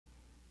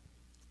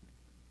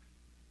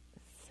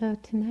So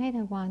tonight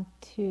I want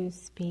to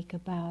speak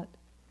about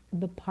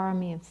the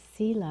Parami of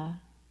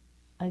Sila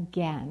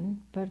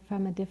again, but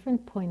from a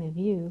different point of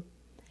view.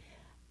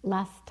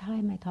 Last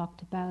time I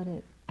talked about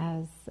it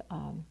as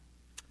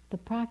the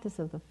practice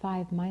of the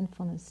 5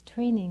 mindfulness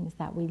trainings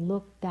that we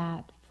looked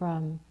at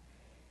from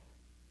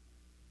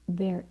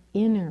their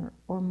inner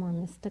or more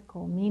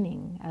mystical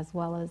meaning as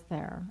well as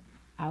their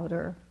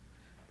outer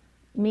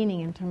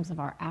meaning in terms of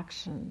our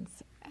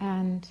actions.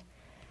 And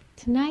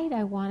tonight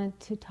I wanted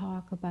to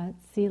talk about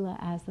Sila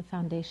as the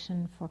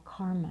foundation for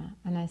karma.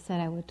 And I said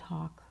I would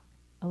talk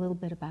a little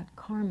bit about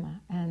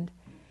karma. And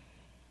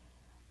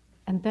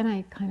then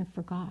I kind of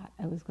forgot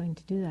I was going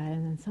to do that.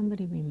 And then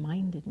somebody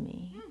reminded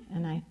me.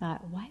 And I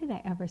thought, why did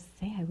I ever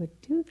say I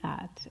would do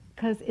that?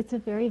 Because it's a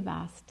very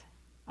vast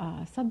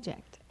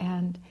subject.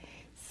 And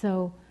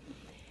so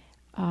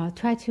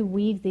try to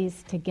weave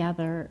these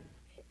together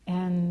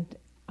and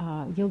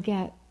you'll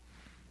get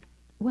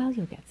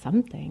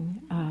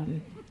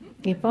something,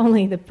 if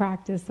only the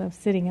practice of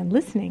sitting and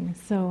listening.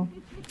 So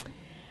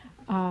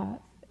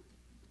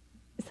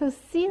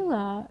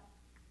Sila,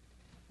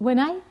 when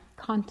I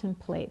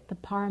contemplate the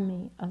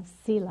Parami of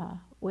Sila,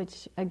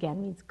 which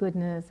again means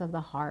goodness of the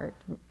heart,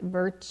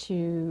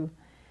 virtue,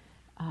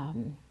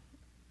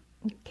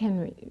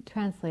 can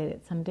translate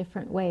it some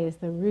different ways.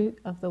 The root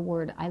of the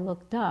word I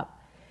looked up,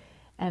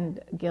 and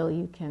Gil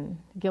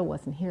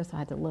wasn't here, so I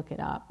had to look it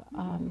up,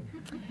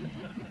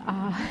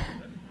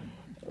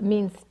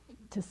 means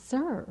to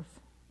serve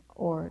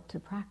or to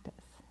practice.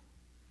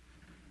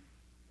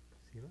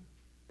 Sila?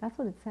 That's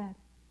what it said.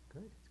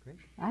 Good, it's great.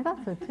 I thought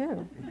so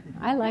too.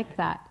 I like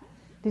that.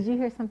 Did you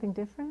hear something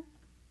different?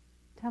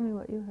 Tell me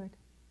what you heard.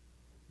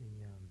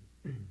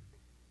 The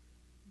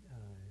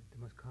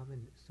most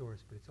common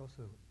source, but it's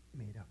also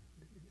made up.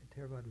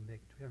 Theravada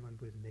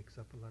Buddhism makes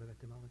up a lot of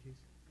etymologies.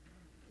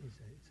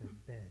 It's a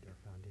bed or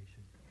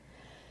foundation.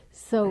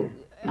 So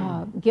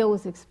Gil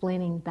was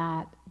explaining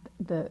that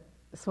the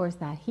source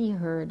that he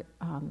heard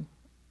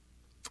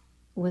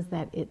was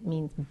that it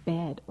means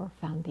bed or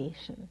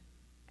foundation.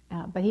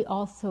 But he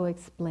also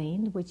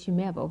explained, which you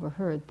may have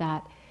overheard,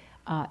 that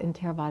in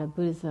Theravada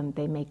Buddhism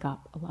they make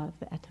up a lot of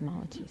the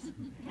etymologies.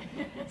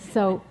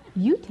 So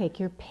you take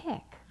your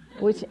pick,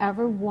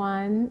 whichever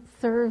one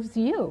serves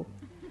you.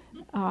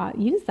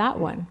 Use that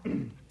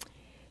one.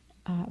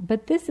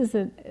 But this is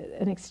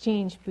an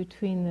exchange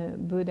between the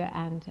Buddha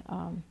and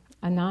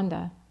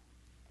Ananda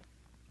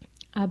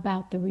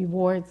about the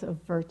rewards of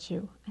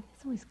virtue. And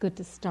it's always good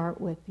to start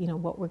with,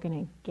 what we're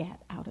going to get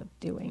out of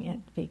doing it,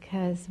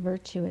 because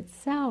virtue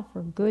itself,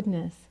 or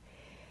goodness,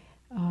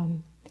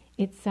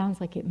 it sounds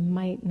like it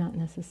might not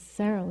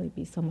necessarily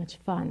be so much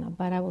fun,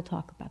 but I will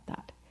talk about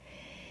that.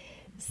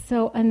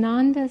 So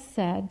Ananda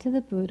said to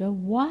the Buddha,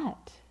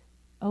 "What,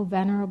 O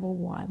Venerable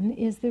One,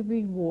 is the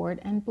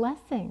reward and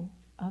blessing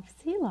of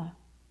Sila?"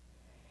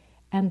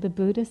 And the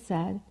Buddha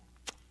said,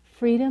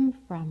 "Freedom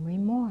from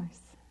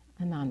remorse,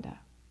 Ananda."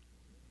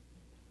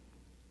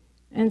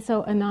 And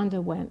so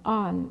Ananda went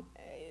on,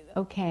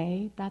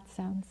 okay, that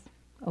sounds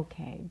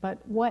okay,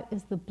 but what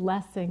is the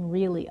blessing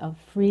really of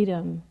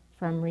freedom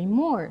from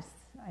remorse?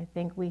 I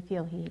think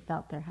he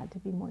felt there had to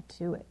be more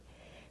to it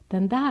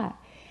than that.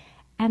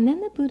 And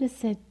then the Buddha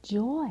said,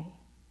 joy,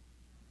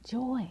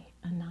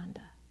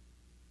 Ananda.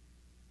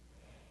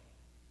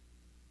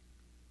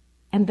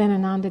 And then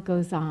Ananda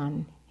goes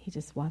on. He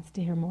just wants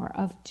to hear more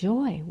of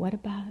joy. What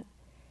about,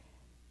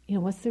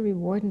 what's the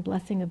reward and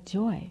blessing of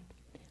joy?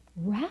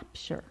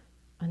 Rapture,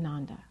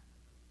 Ananda.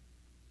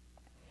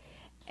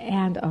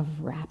 And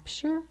of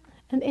rapture,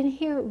 and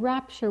here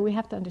rapture we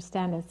have to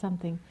understand as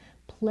something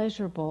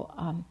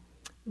pleasurable,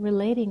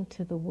 relating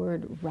to the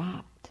word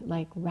rapt,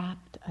 like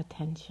rapt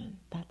attention,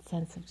 that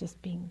sense of just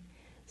being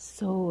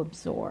so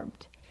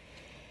absorbed.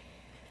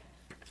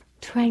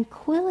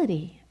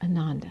 Tranquility,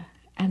 Ananda.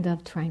 And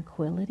of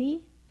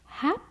tranquility,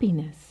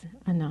 happiness,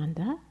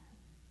 Ananda.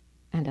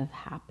 And of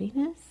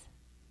happiness,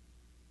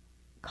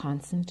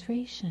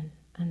 concentration,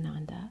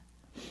 Ananda.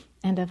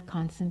 And of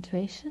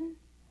concentration,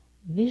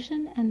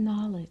 vision and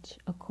knowledge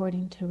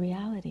according to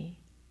reality.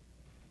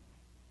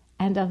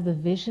 And of the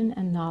vision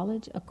and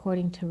knowledge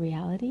according to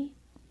reality,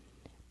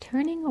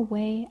 turning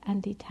away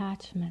and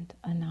detachment,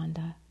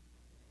 Ananda.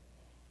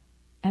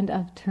 And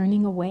of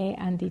turning away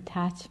and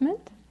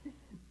detachment,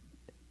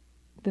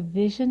 the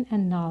vision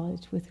and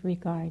knowledge with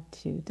regard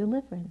to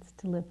deliverance,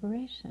 to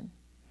liberation.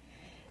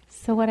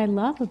 So what I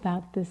love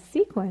about this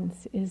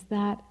sequence is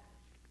that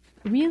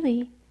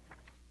really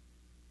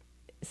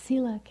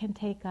Sila can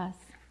take us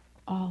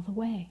all the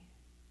way,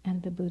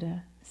 and the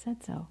Buddha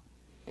said so.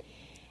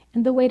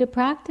 And the way to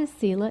practice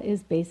Sila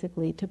is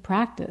basically to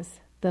practice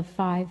the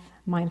 5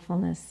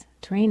 mindfulness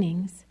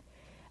trainings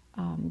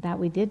that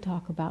we did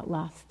talk about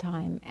last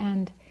time.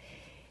 And,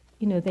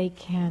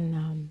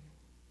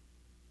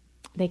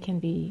 they can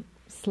be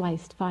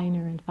sliced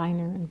finer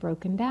and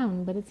broken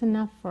down, but it's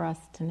enough for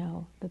us to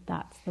know that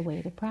that's the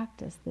way to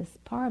practice this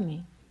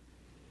parami.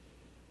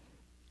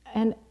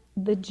 And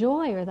the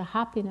joy or the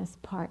happiness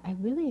part I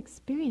really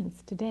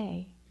experienced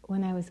today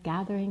when I was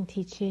gathering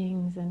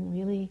teachings and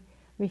really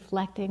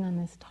reflecting on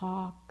this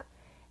talk,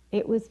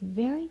 it was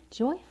very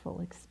joyful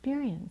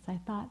experience. I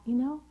thought,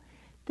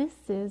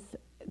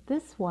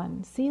 this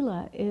one,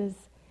 Sila,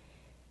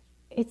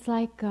 it's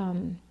like,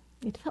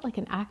 it felt like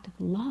an act of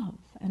love.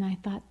 And I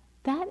thought,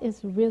 that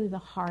is really the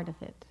heart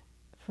of it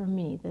for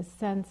me, this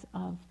sense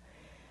of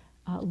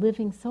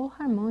living so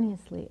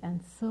harmoniously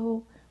and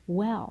so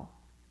well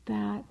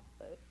that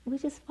we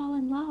just fall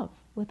in love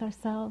with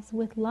ourselves,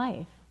 with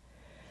life.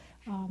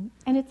 And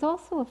it's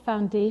also a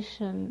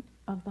foundation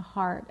of the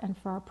heart and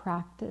for our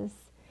practice,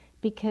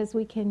 because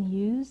we can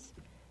use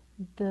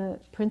the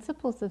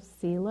principles of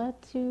Sila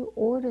to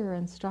order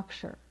and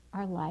structure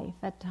our life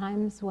at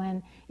times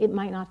when it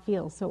might not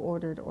feel so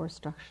ordered or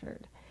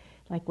structured,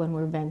 like when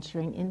we're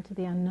venturing into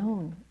the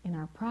unknown in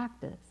our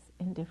practice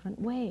in different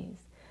ways.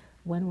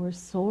 When we're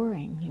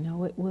soaring,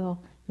 it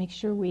will make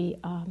sure we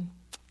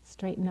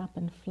straighten up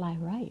and fly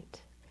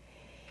right.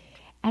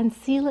 And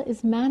Sila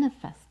is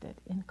manifested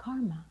in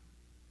karma.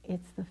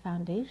 It's the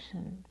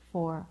foundation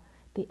for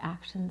the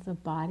actions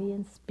of body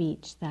and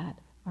speech that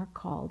are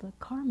called a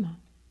karma.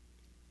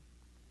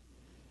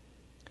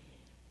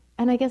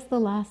 And I guess the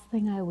last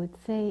thing I would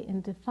say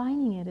in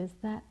defining it is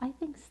that I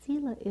think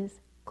Sila is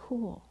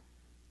cool.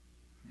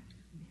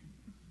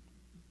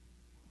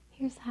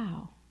 Here's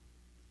how.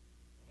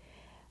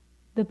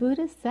 The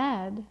Buddha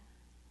said,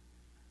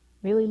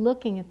 really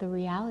looking at the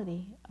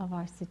reality of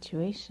our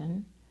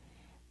situation,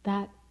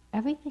 that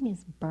everything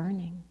is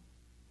burning.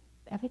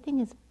 Everything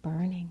is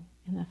burning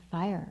in the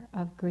fire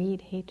of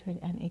greed, hatred,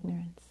 and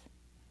ignorance.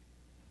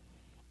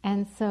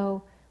 And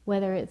so,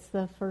 whether it's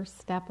the first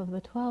step of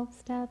the 12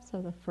 steps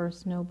or the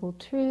first noble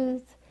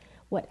truths,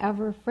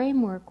 whatever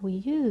framework we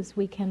use,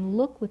 we can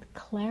look with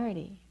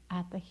clarity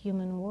at the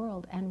human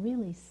world and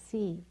really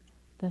see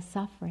the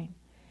suffering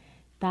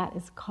that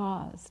is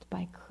caused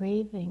by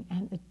craving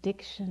and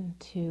addiction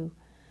to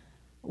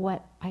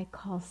what I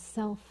call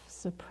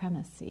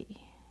self-supremacy,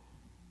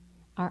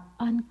 our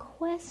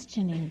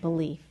unquestioning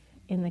belief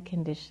in the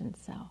conditioned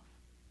self.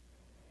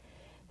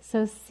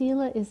 So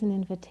Sila is an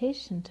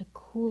invitation to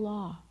cool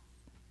off,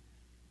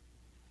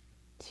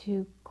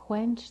 to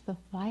quench the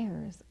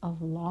fires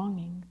of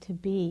longing to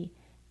be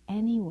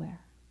anywhere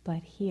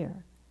but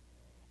here,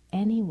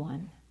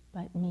 anyone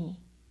but me,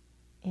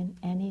 in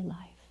any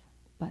life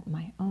but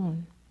my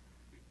own.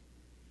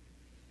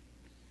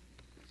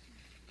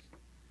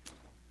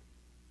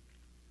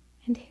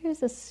 And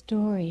here's a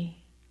story.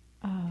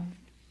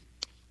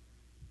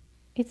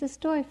 It's a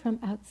story from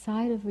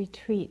outside of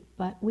retreat,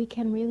 but we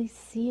can really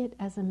see it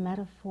as a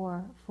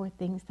metaphor for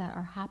things that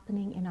are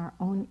happening in our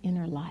own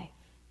inner life.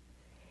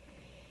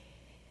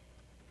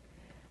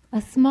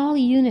 A small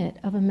unit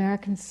of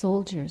American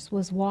soldiers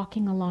was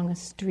walking along a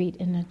street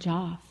in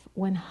Najaf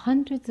when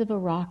hundreds of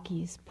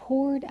Iraqis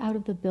poured out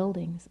of the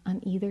buildings on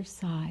either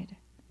side.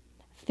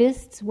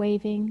 Fists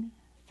waving,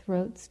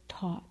 throats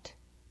taut,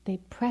 they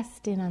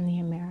pressed in on the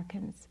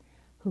Americans,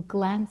 who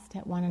glanced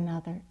at one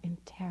another in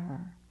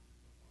terror.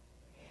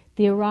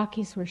 The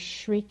Iraqis were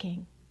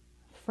shrieking,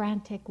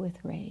 frantic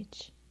with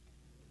rage.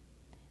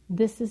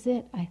 "This is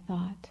it," I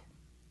thought,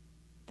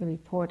 the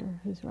reporter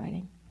who's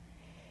writing.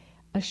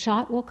 "A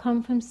shot will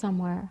come from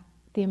somewhere,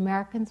 the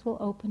Americans will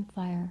open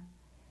fire,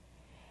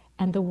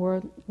 and the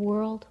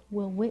world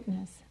will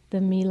witness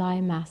the My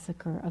Lai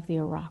massacre of the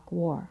Iraq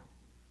War."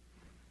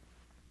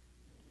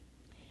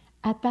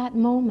 At that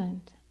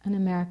moment, an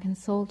American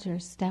soldier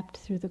stepped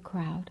through the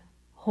crowd,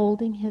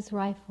 holding his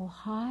rifle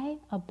high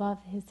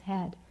above his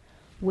head,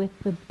 with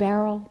the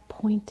barrel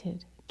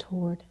pointed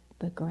toward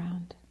the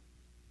ground.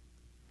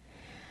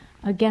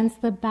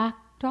 Against the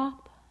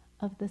backdrop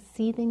of the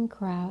seething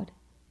crowd,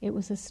 it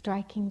was a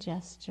striking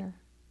gesture,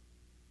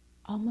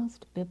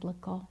 almost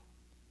biblical.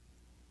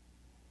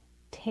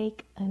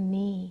 "Take a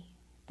knee,"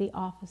 the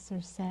officer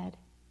said,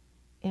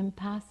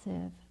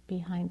 impassive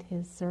behind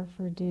his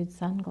surfer dude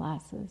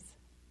sunglasses.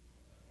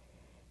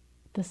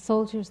 The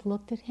soldiers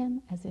looked at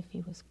him as if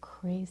he was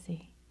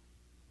crazy.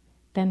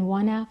 Then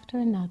one after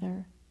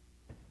another,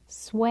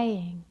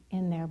 swaying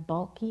in their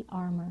bulky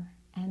armor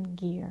and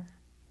gear,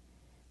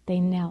 they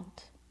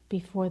knelt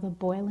before the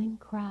boiling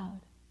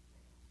crowd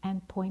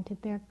and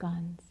pointed their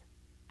guns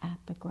at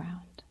the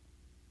ground.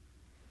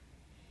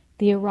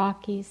 The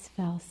Iraqis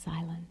fell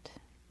silent,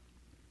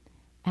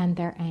 and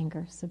their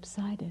anger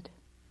subsided.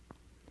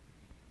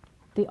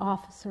 The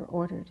officer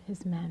ordered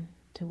his men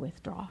to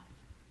withdraw.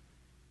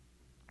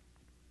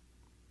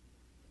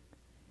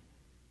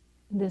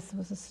 This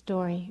was a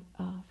story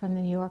from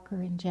the New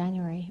Yorker in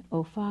January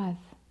 2005.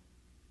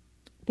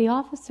 The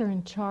officer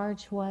in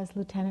charge was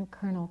Lieutenant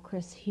Colonel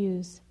Chris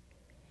Hughes.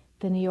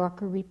 The New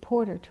Yorker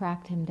reporter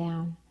tracked him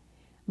down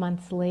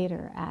months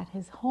later at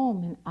his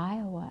home in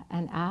Iowa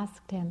and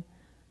asked him,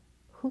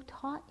 "Who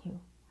taught you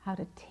how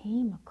to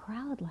tame a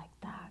crowd like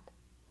that?"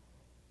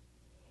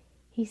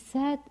 He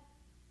said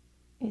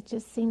it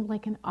just seemed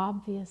like an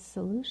obvious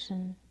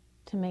solution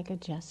to make a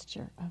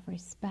gesture of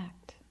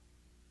respect.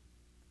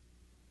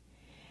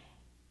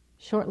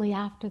 Shortly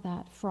after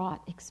that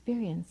fraught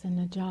experience in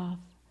Najaf,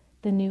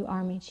 the new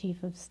Army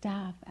Chief of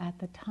Staff at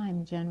the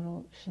time,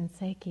 General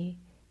Shinseki,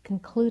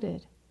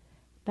 concluded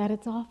that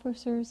its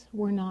officers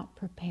were not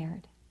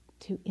prepared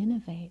to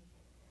innovate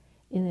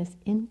in this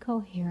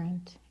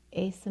incoherent,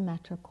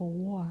 asymmetrical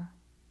war,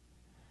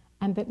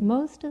 and that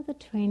most of the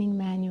training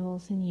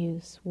manuals in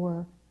use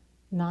were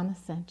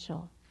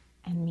non-essential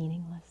and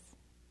meaningless.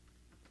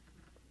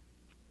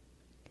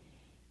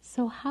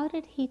 So how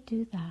did he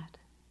do that,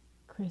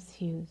 Chris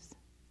Hughes?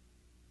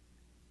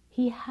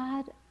 He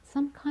had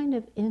some kind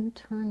of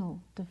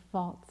internal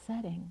default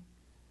setting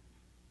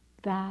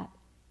that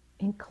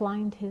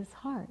inclined his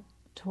heart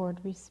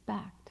toward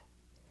respect,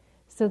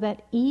 so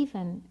that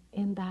even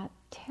in that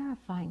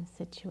terrifying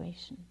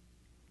situation,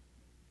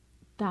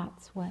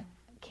 that's what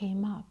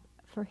came up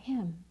for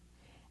him.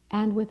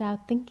 And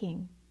without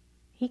thinking,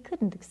 he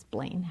couldn't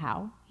explain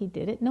how he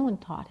did it. No one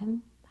taught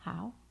him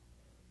how.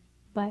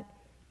 But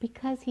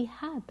because he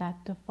had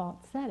that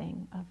default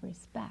setting of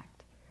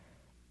respect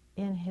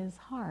in his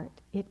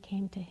heart, it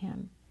came to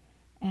him,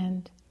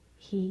 and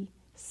he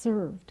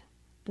served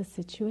the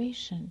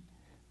situation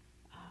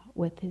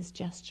with his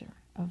gesture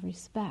of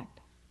respect.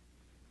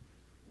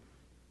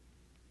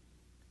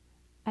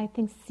 I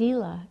think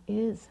Sila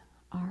is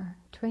our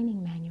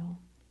training manual.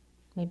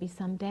 Maybe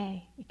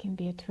someday it can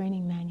be a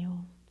training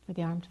manual for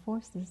the armed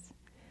forces.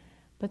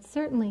 But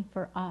certainly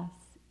for us,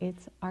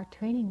 it's our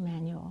training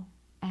manual.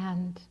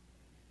 And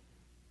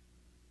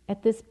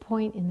at this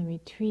point in the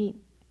retreat,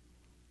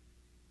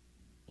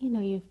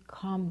 you've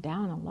calmed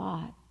down a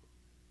lot.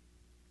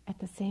 At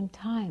the same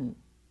time,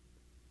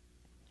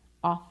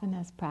 often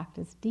as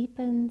practice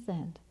deepens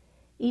and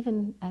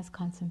even as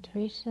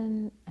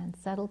concentration and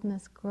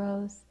settledness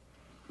grows,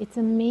 it's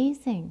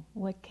amazing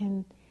what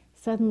can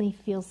suddenly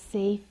feel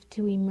safe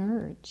to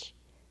emerge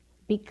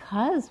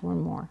because we're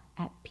more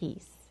at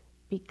peace,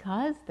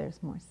 because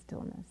there's more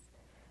stillness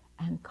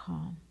and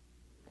calm.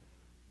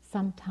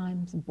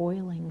 Sometimes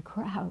boiling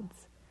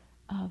crowds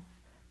of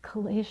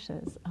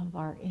kileshas of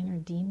our inner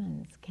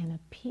demons can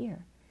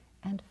appear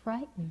and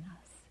frighten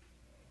us,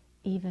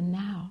 even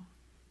now.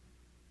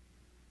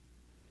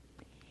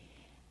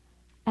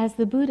 As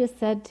the Buddha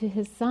said to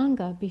his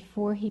Sangha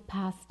before he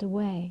passed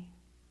away,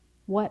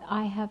 what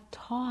I have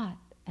taught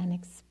and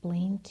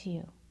explained to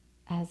you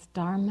as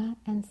dharma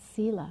and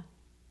sila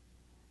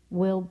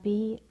will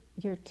be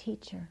your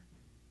teacher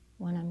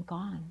when I'm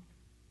gone.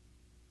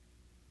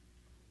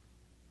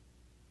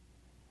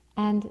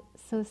 And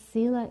so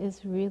Sila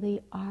is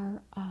really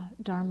our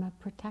dharma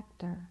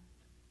protector.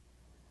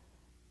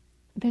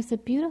 There's a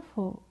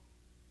beautiful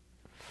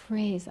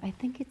phrase, I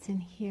think it's in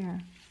here,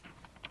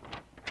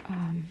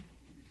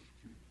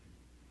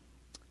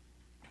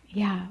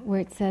 where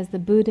it says, the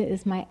Buddha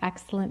is my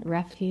excellent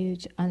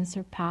refuge,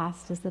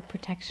 unsurpassed as the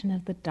protection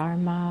of the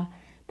Dharma.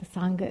 The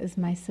Sangha is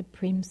my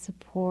supreme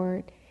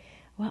support.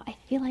 Well, I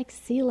feel like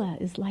Sila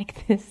is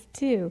like this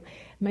too.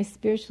 My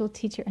spiritual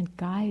teacher and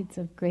guides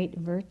of great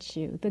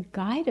virtue. The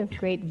guide of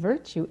great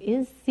virtue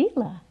is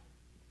Sila.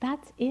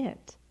 That's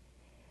it.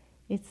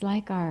 It's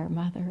like our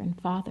mother and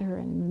father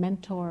and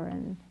mentor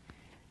and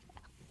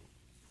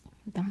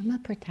Dharma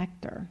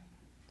protector.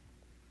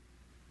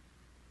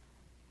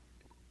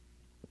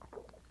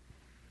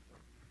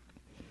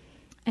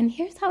 And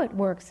here's how it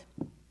works.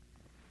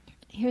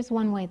 Here's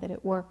one way that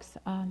it works.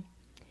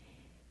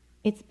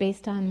 It's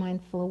based on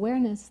mindful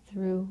awareness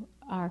through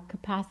our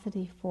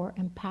capacity for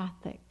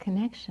empathic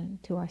connection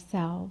to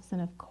ourselves, and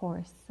of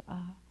course,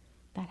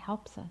 that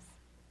helps us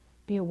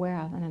be aware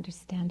of and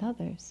understand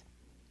others.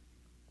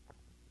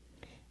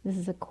 This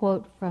is a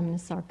quote from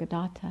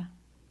Nisargadatta.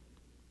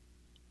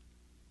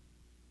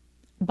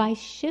 By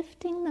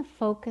shifting the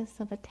focus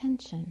of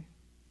attention,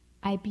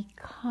 I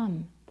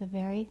become the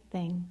very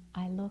thing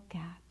I look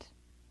at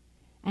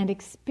and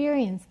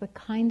experience the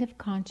kind of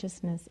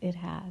consciousness it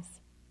has.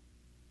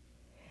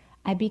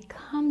 I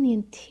become the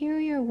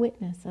interior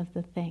witness of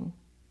the thing,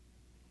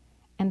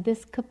 and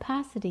this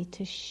capacity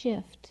to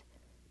shift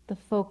the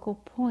focal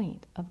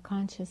point of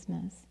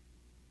consciousness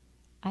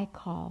I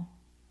call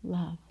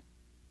love.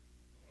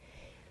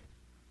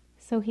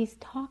 So he's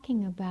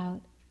talking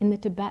about, in the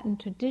Tibetan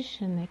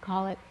tradition, they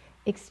call it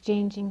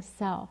exchanging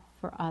self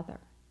for other.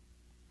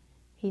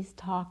 He's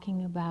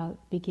talking about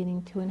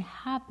beginning to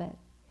inhabit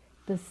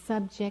the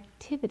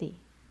subjectivity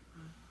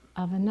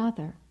of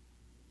another.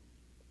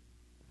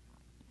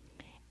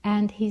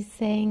 And he's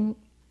saying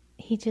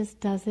he just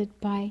does it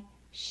by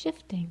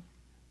shifting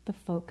the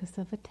focus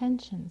of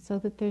attention so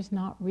that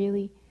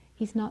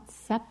he's not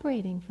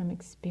separating from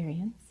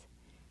experience,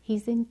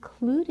 he's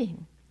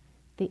including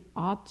the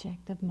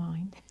object of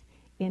mind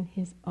in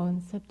his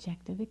own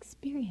subjective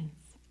experience.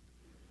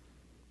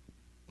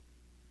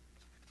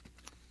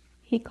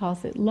 He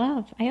calls it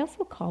love. I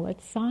also call it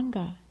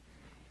Sangha.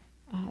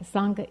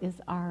 Sangha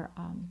is our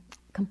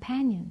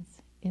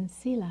companions in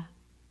Sila.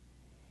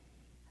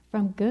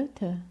 From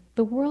Goethe,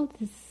 the world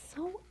is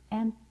so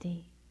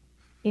empty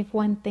if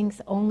one thinks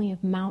only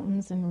of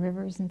mountains and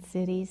rivers and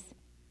cities.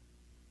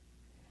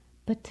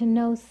 But to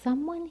know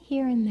someone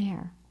here and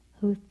there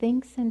who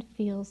thinks and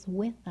feels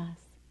with us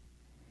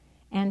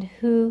and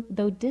who,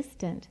 though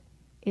distant,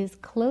 is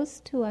close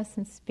to us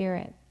in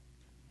spirit.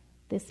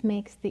 This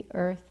makes the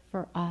earth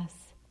for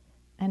us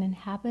an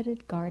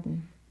inhabited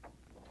garden.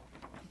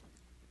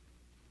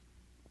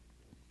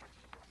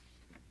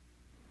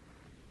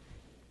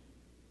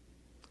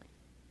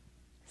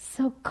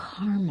 So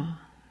karma.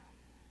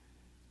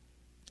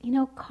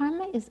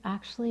 Karma is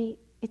actually,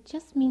 it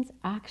just means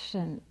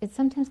action. It's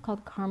sometimes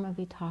called karma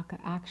vitaka,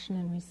 action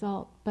and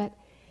result. But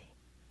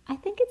I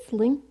think it's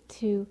linked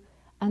to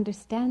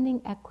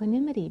understanding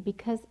equanimity,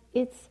 because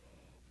it's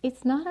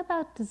not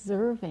about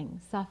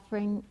deserving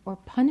suffering or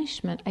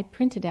punishment. I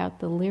printed out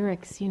the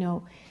lyrics,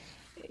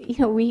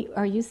 we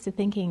are used to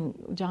thinking,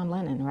 John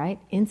Lennon, right?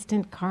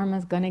 Instant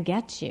karma's going to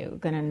get you,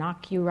 going to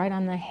knock you right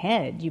on the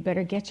head. You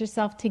better get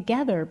yourself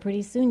together.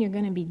 Pretty soon you're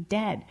going to be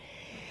dead.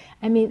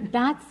 I mean,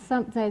 that's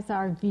sometimes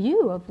our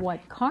view of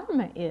what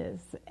karma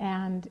is.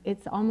 And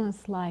it's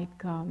almost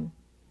like,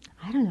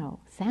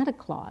 Santa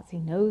Claus. He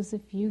knows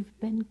if you've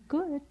been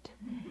good.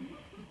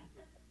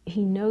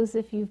 He knows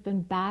if you've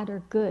been bad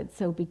or good,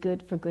 so be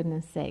good for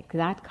goodness sake.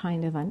 That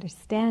kind of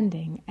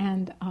understanding.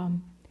 And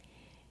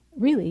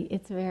really,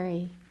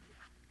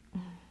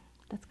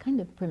 that's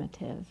kind of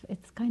primitive.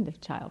 It's kind of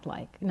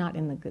childlike, not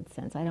in the good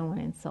sense. I don't want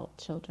to insult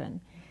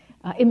children.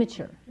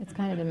 Immature. It's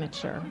kind of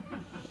immature.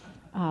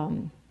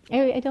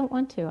 I don't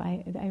want to.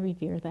 I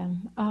revere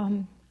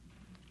them.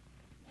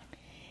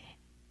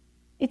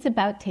 It's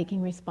about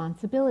taking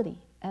responsibility.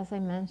 As I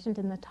mentioned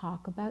in the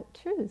talk about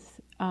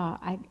truth,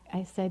 I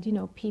said,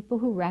 people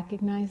who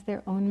recognize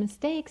their own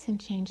mistakes and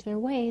change their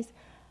ways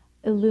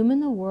illumine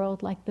the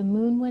world like the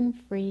moon when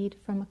freed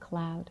from a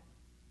cloud.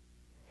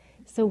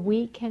 So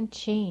we can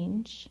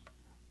change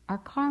our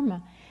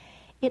karma.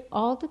 It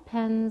all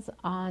depends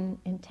on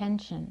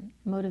intention,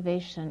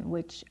 motivation,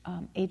 which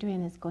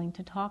Adrian is going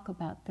to talk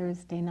about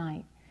Thursday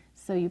night.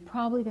 So you're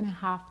probably going to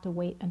have to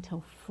wait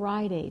until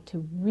Friday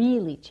to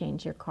really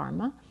change your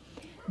karma.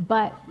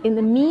 But in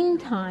the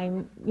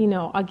meantime,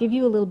 I'll give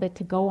you a little bit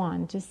to go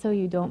on, just so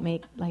you don't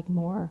make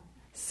more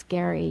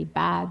scary,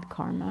 bad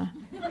karma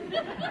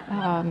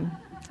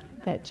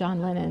that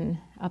John Lennon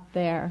up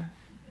there,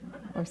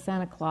 or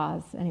Santa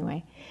Claus,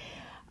 anyway.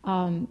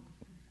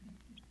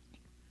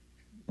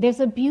 There's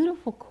a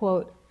beautiful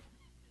quote,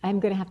 I'm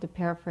going to have to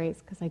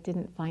paraphrase because I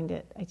didn't find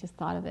it, I just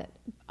thought of it,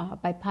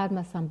 by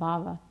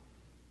Padmasambhava,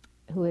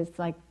 who is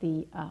like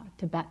the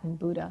Tibetan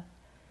Buddha,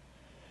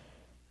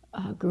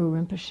 Guru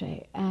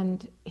Rinpoche.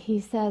 And he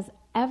says,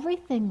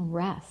 everything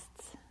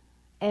rests,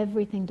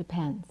 everything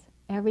depends,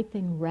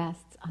 everything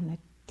rests on the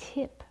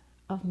tip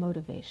of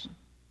motivation.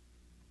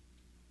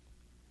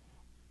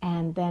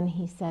 And then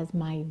he says,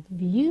 my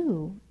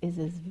view is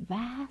as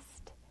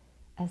vast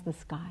as the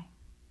sky.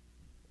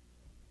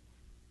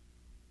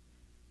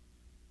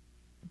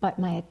 But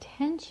my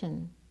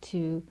attention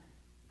to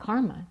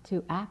karma,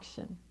 to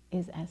action,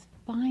 is as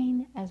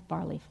fine as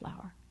barley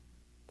flour.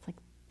 It's like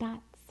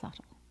that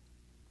subtle.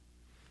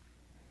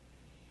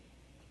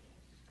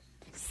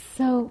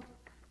 So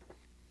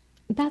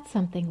that's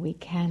something we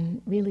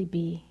can really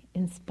be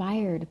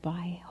inspired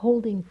by,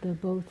 holding the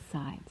both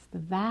sides, the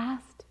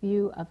vast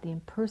view of the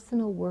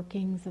impersonal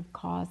workings of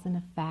cause and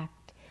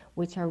effect,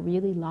 which are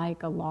really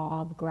like a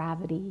law of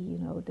gravity.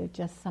 They're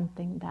just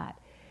something that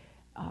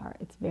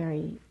it's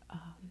very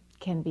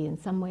can be in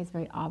some ways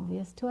very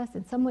obvious to us,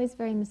 in some ways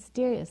very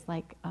mysterious,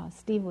 like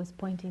Steve was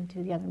pointing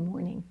to the other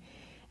morning,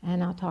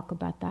 and I'll talk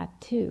about that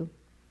too.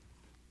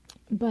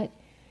 But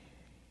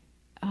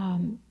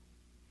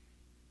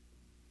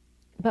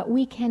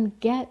we can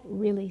get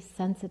really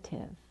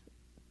sensitive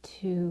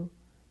to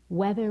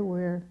whether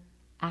we're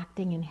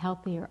acting in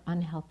healthy or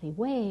unhealthy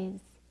ways,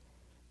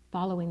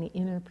 following the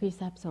inner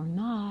precepts or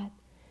not,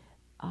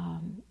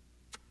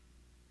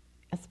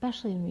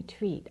 especially in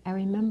retreat. I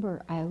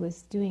remember I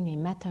was doing a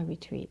metta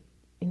retreat,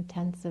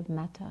 intensive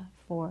metta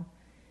for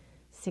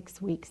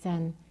 6 weeks,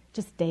 and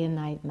just day and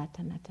night,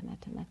 metta, metta,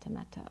 metta, metta,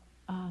 metta,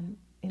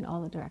 in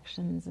all the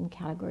directions and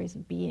categories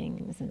of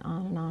beings and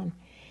on and on.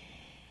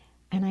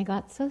 And I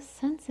got so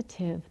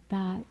sensitive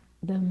that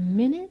the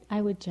minute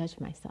I would judge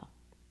myself,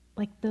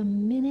 like the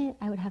minute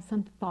I would have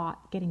some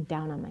thought getting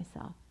down on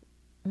myself,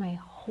 my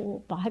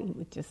whole body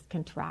would just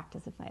contract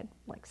as if I had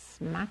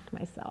smacked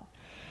myself.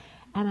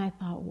 And I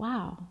thought,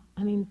 wow,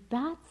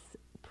 that's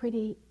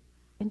pretty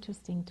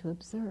interesting to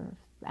observe.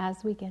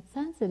 As we get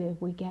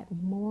sensitive, we get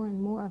more and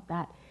more of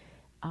that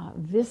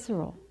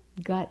visceral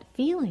gut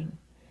feeling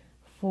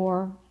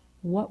for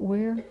what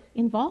we're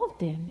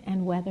involved in,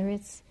 and whether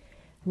it's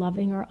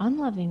loving or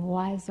unloving,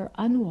 wise or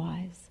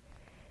unwise.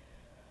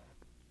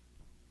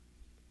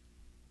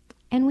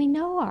 And we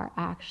know our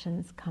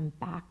actions come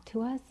back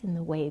to us in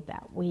the way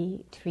that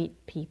we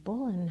treat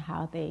people and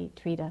how they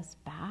treat us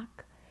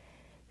back.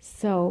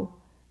 So,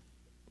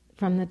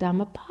 from the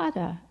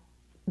Dhammapada,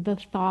 the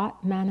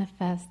thought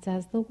manifests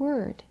as the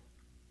word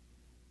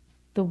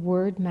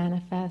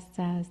manifests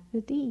as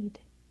the deed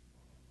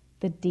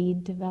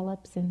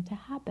develops into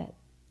habit,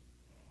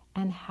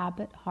 and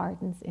habit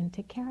hardens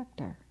into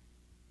character.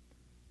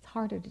 It's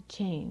harder to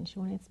change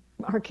when it's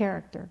our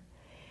character.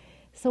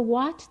 So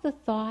watch the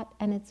thought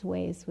and its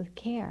ways with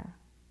care,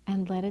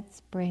 and let it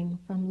spring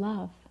from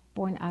love,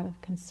 born out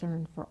of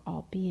concern for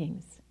all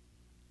beings.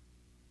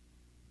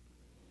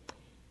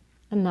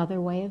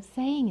 Another way of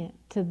saying it,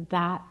 to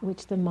that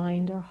which the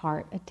mind or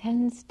heart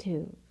attends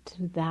to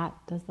that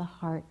does the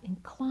heart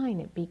incline.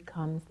 It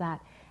becomes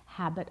that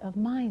habit of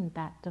mind,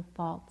 that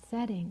default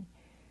setting,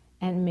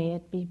 and may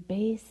it be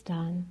based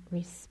on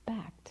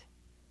respect.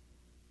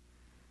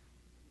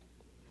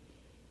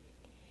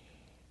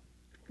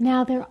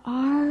 Now there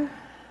are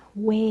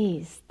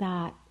ways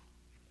that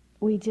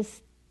we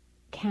just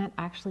can't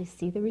actually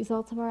see the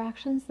results of our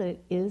actions, that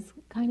it is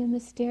kind of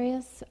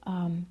mysterious.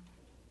 And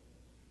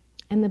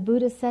the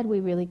Buddha said we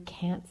really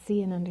can't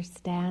see and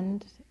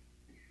understand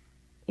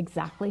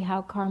exactly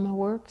how karma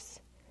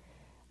works.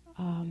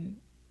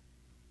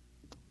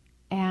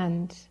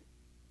 And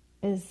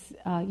as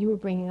you were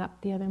bringing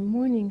up the other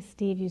morning,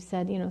 Steve, you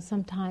said,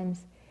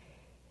 sometimes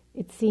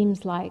it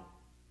seems like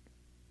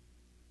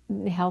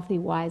healthy,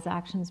 wise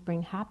actions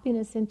bring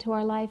happiness into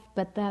our life,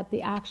 but that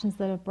the actions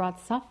that have brought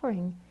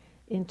suffering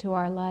into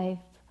our life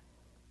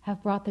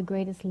have brought the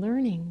greatest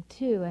learning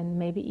too, and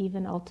maybe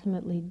even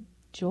ultimately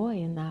joy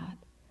in that.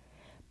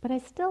 But I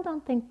still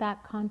don't think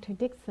that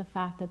contradicts the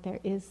fact that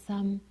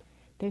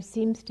there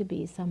seems to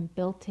be some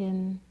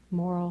built-in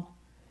moral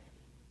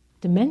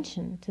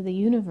dimension to the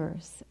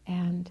universe.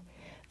 And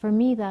for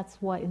me, that's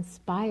what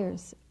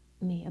inspires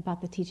me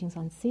about the teachings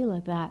on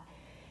Sila, that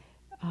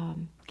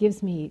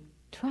gives me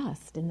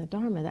trust in the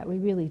Dharma, that we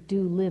really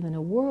do live in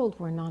a world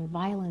where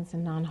nonviolence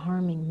and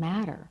non-harming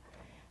matter,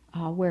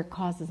 where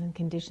causes and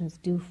conditions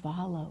do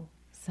follow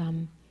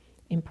some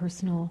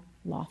impersonal,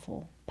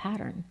 lawful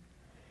pattern.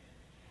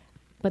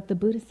 But the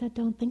Buddha said,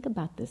 don't think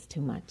about this too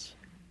much.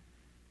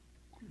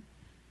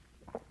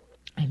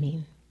 I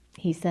mean,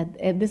 he said,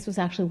 this was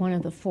actually one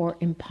of the 4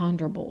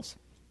 imponderables,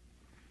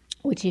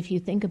 which if you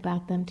think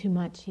about them too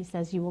much, he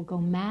says, you will go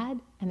mad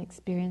and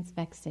experience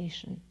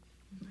vexation.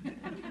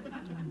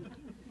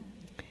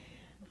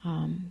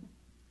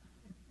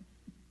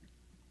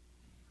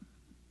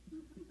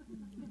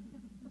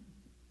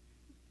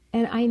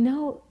 And I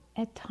know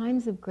at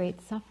times of great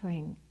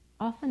suffering,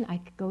 often I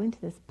could go into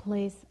this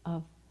place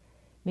of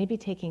maybe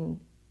taking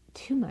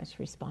too much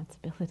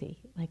responsibility,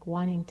 like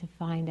wanting to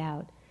find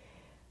out,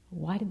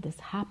 why did this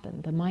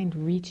happen? The mind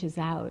reaches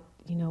out,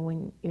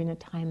 when you're in a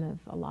time of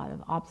a lot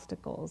of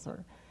obstacles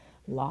or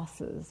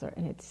losses,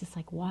 and it's just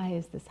like, why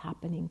is this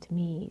happening to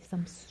me?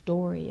 Some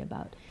story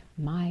about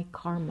my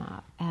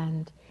karma.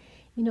 And,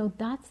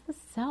 that's the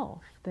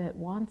self that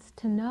wants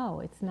to know.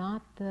 It's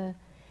not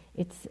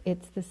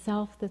it's the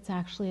self that's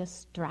actually a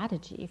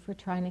strategy for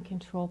trying to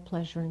control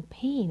pleasure and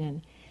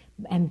pain,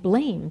 and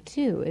blame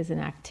too is an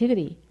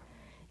activity.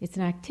 It's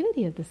an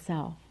activity of the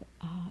self,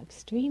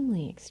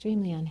 extremely,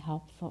 extremely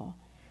unhelpful.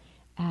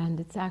 And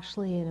it's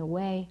actually, in a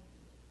way,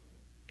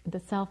 the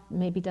self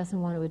maybe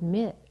doesn't want to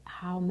admit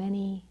how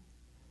many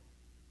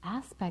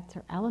aspects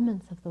or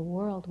elements of the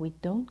world we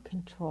don't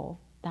control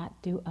that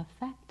do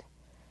affect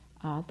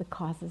the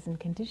causes and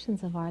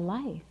conditions of our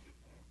life.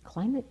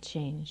 Climate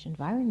change,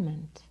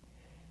 environment,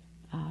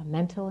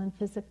 mental and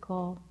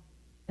physical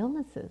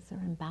illnesses or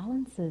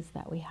imbalances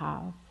that we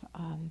have,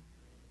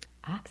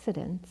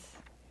 accidents,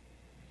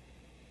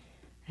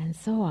 and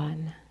so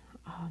on.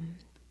 I'm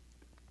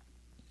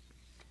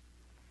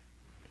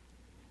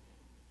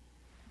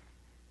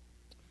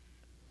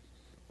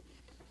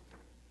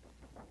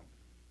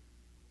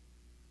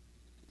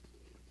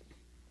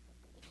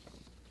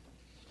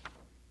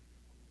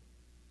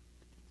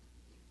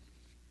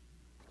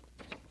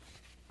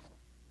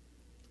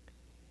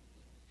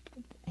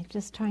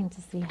just trying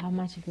to see how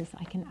much of this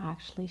I can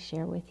actually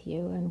share with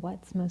you and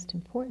what's most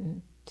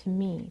important to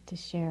me to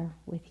share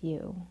with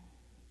you.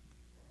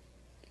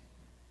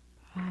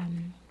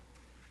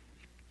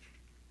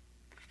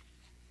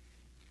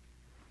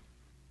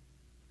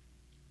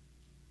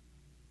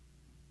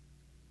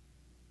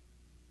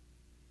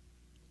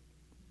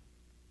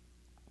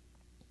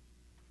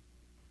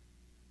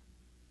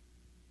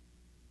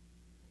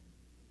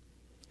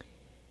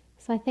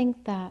 So I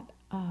think that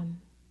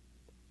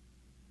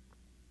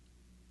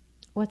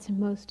what's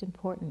most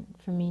important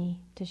for me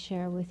to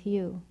share with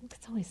you,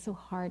 it's always so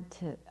hard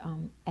to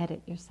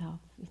edit yourself,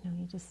 you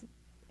just,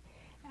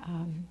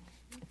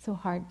 it's so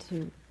hard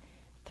to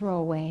throw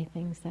away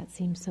things that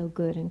seem so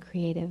good and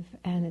creative,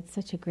 and it's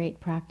such a great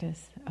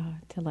practice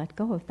to let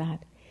go of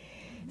that.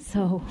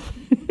 So,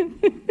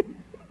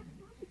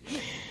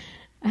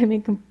 I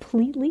mean,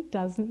 completely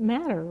doesn't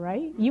matter,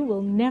 right? You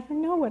will never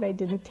know what I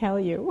didn't tell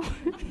you.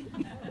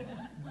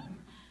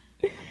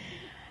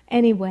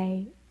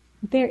 Anyway,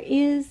 there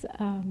is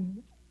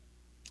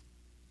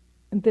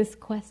this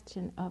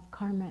question of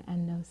karma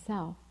and no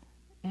self.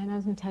 And I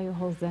was going to tell you a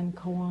whole Zen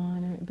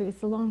koan, but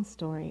it's a long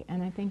story.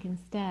 And I think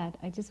instead,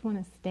 I just want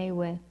to stay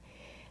with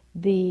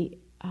the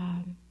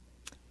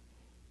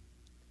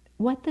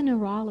what the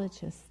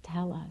neurologists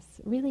tell us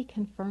really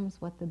confirms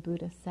what the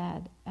Buddha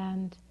said.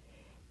 And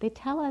they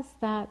tell us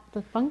that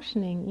the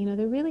functioning,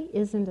 there really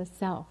isn't a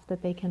self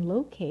that they can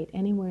locate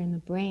anywhere in the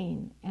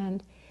brain.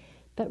 And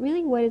That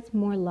really what it's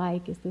more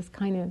like is this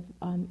kind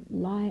of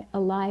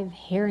alive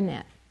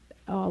hairnet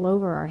all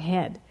over our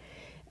head.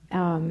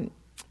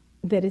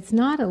 That it's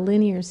not a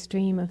linear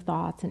stream of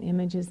thoughts and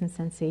images and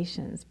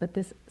sensations, but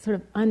this sort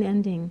of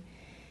unending,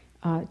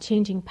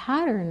 changing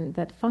pattern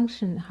that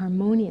function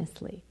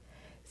harmoniously.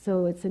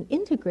 So it's an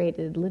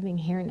integrated living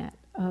hairnet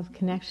of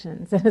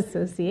connections and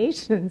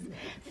associations,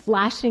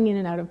 flashing in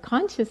and out of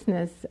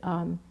consciousness,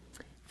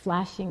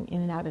 flashing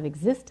in and out of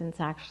existence,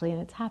 actually,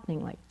 and it's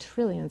happening like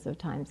trillions of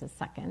times a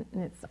second,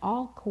 and it's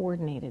all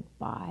coordinated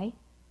by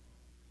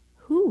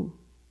who?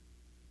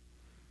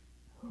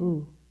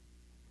 Who?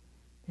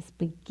 This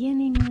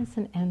beginningless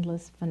and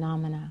endless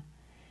phenomena,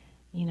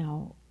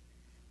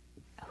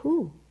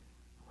 who?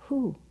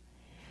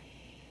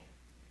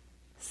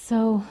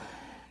 So,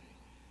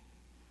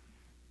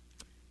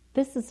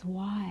 this is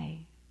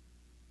why,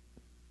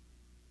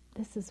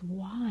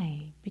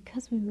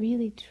 because we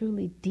really,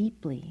 truly,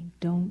 deeply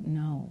don't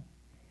know,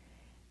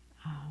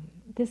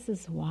 this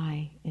is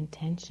why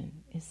intention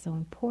is so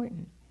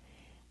important.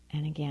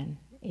 And again,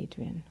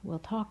 Adrian will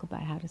talk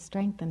about how to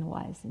strengthen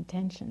wise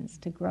intentions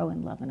to grow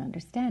in love and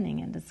understanding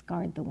and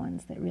discard the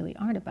ones that really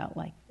aren't about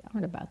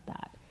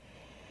that.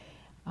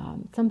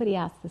 Somebody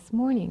asked this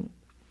morning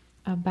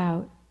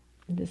about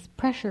this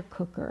pressure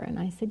cooker, and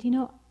I said,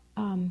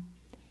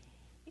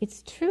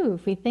 it's true.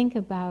 If we think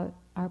about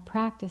our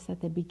practice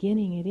at the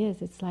beginning,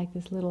 it's like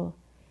this little,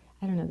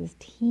 this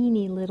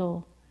teeny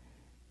little,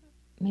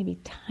 maybe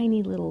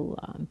tiny little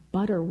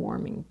butter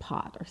warming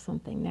pot or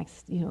something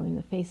next, in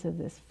the face of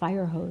this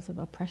fire hose of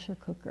a pressure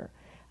cooker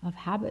of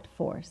habit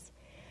force.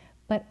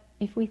 But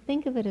if we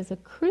think of it as a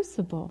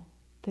crucible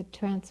that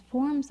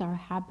transforms our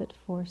habit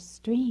force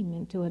stream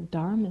into a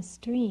dharma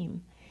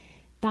stream,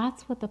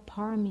 that's what the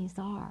paramis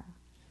are.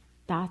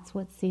 That's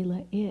what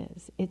Sila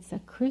is. It's a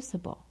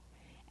crucible.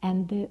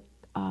 And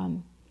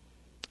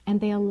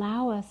they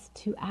allow us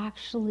to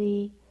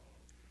actually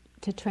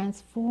to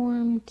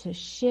transform, to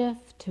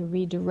shift, to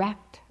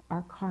redirect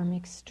our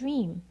karmic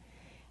stream.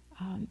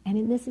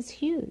 And this is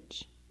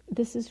huge.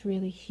 This is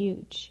really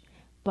huge.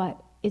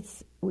 But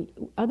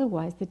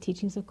otherwise the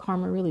teachings of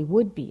karma really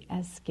would be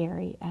as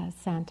scary as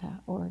Santa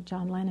or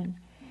John Lennon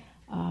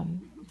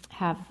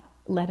have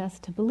led us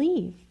to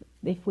believe.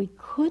 If we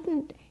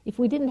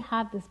didn't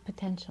have this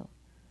potential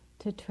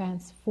to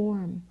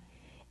transform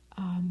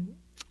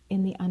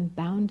in the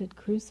unbounded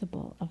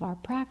crucible of our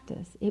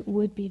practice, it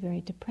would be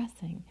very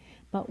depressing.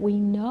 But we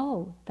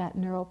know that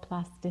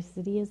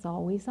neuroplasticity is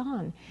always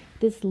on.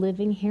 This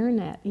living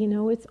hairnet,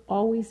 it's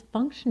always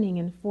functioning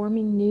and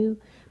forming new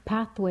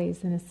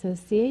pathways and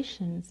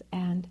associations.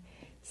 And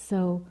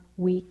so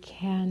we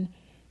can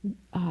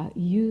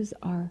use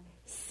our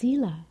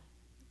Sila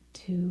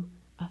to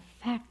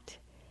affect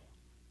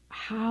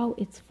how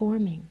it's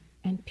forming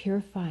and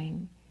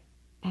purifying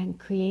and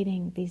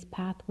creating these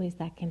pathways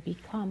that can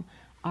become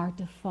our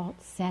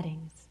default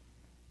settings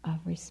of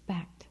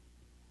respect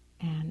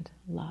and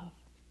love.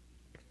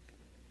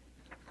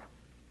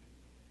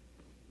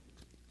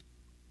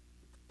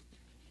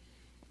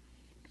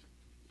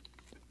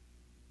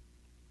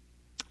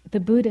 The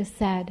Buddha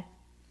said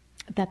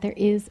that there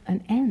is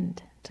an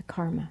end to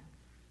karma.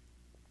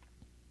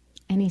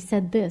 And he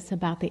said this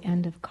about the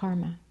end of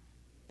karma.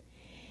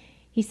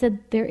 He said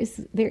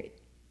the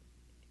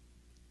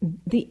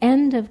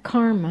end of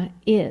karma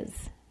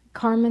is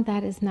karma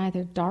that is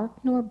neither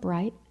dark nor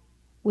bright,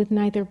 with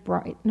neither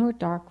bright nor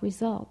dark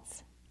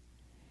results.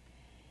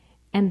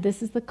 And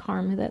this is the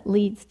karma that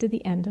leads to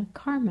the end of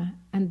karma.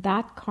 And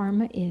that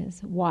karma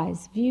is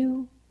wise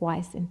view,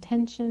 wise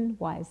intention,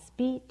 wise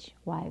speech,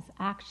 wise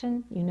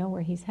action. You know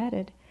where he's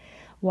headed.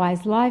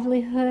 Wise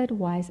livelihood,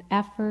 wise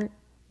effort,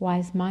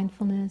 wise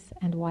mindfulness,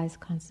 and wise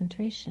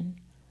concentration.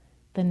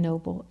 The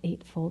Noble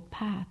Eightfold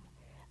Path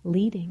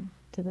leading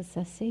to the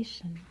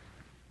cessation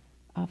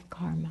of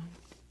karma.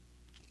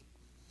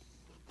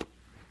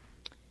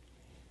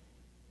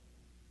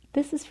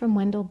 This is from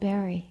Wendell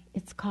Berry.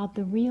 It's called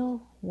The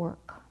Real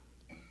Work.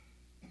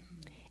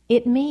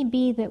 It may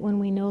be that when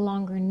we no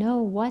longer know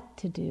what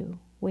to do,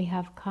 we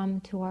have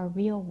come to our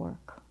real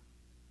work.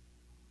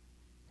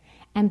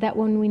 And that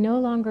when we no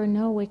longer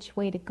know which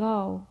way to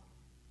go,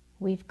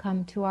 we've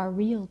come to our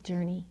real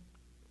journey.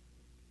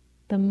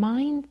 The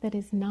mind that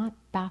is not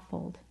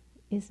baffled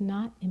is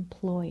not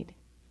employed.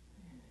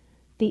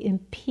 The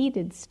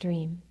impeded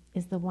stream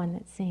is the one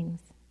that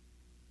sings.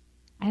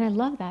 And I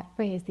love that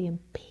phrase, the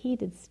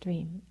impeded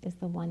stream is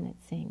the one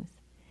that sings.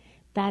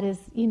 That is,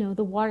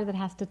 the water that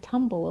has to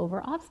tumble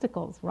over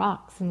obstacles,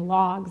 rocks and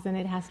logs, and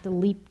it has to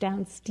leap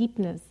down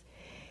steepness,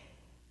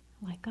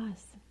 like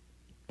us.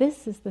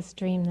 This is the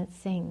stream that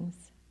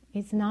sings.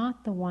 It's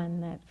not the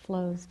one that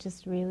flows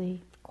just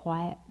really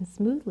quiet and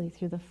smoothly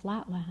through the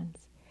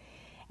flatlands.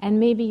 And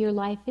maybe your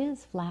life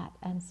is flat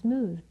and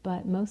smooth,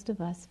 but most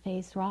of us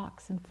face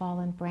rocks and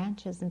fallen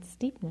branches and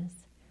steepness.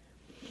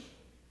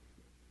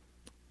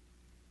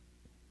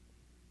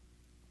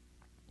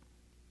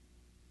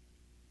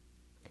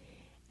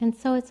 And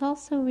so it's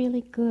also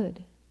really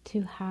good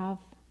to have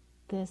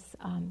this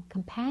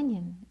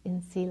companion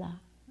in Sila,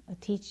 a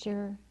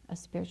teacher, a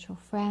spiritual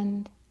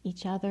friend,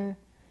 each other,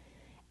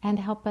 and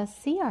help us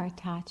see our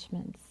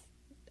attachments,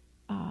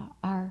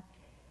 our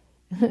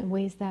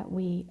ways that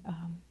we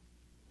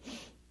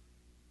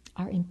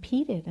are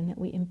impeded and that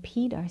we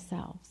impede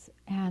ourselves.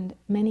 And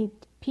many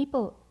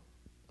people,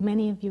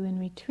 many of you in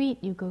retreat,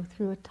 you go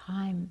through a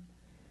time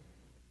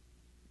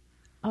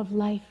of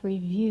life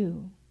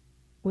review,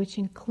 which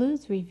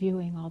includes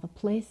reviewing all the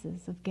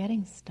places of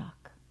getting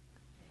stuck.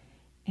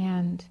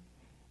 And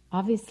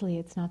obviously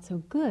it's not so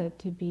good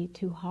to be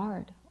too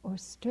hard or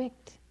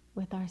strict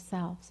with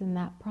ourselves in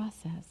that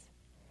process.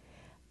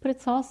 But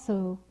it's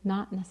also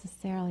not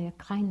necessarily a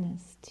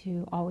kindness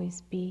to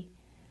always be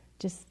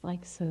just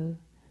like so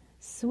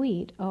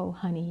sweet. Oh,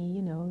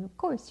 honey, of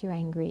course you're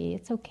angry.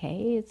 It's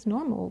okay. It's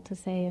normal to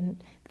say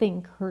and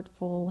think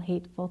hurtful,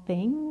 hateful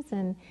things.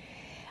 And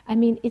I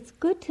mean, it's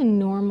good to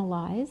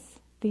normalize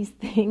these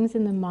things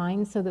in the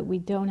mind so that we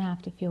don't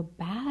have to feel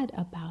bad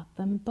about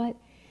them. But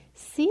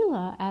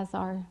Sila, as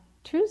our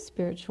true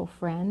spiritual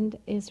friend,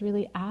 is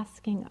really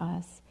asking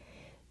us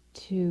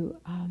to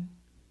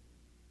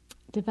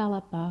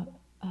develop a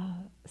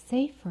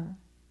safer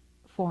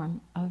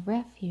form of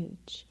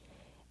refuge,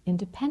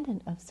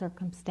 independent of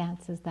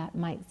circumstances that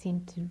might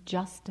seem to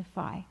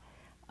justify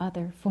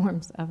other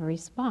forms of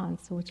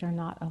response which are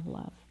not of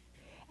love.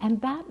 And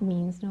that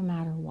means no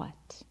matter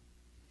what.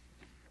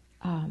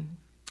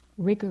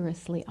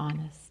 Rigorously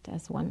honest,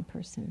 as one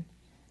person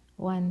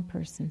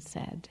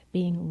said,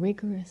 being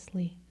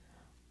rigorously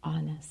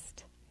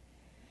honest.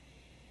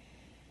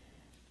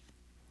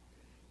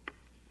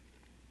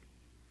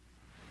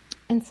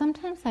 And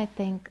sometimes I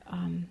think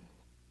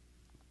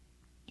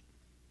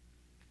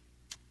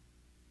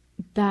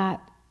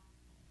that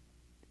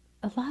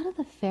a lot of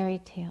the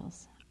fairy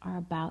tales are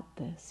about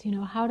this,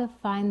 how to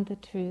find the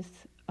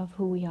truth of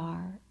who we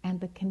are and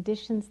the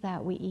conditions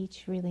that we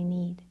each really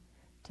need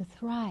to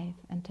thrive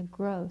and to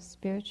grow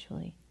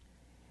spiritually.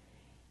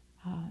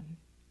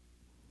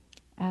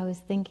 I was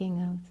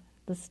thinking of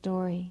the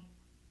story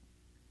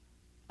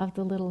of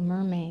the Little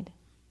Mermaid.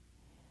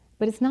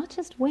 But it's not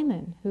just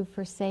women who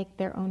forsake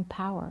their own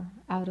power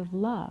out of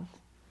love,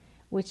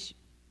 which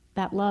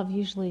that love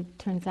usually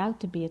turns out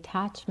to be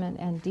attachment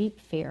and deep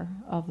fear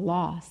of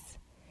loss.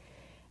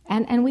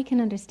 And we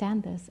can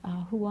understand this.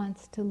 Who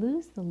wants to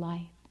lose the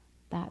life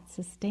that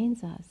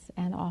sustains us,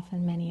 and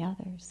often many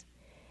others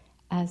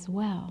as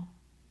well?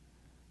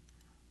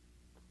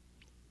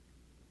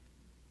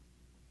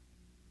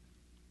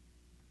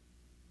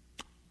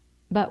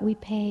 But we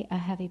pay a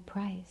heavy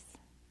price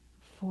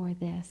for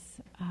this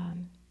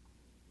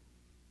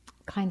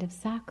kind of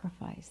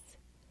sacrifice.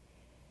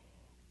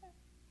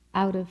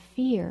 Out of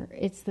fear,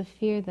 it's the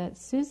fear that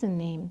Susan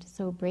named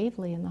so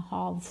bravely in the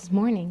hall this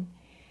morning.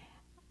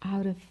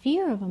 Out of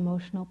fear of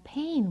emotional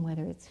pain,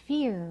 whether it's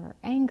fear or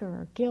anger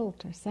or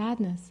guilt or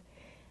sadness,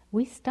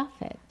 we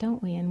stuff it,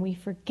 don't we? And we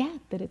forget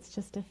that it's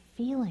just a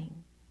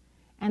feeling.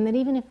 And that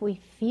even if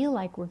we feel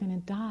like we're going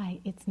to die,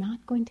 it's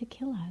not going to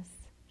kill us.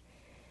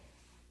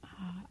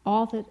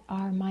 All that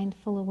our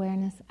mindful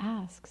awareness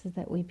asks is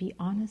that we be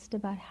honest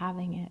about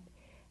having it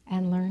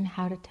and learn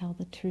how to tell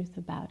the truth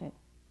about it.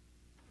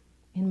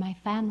 In my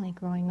family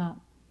growing up,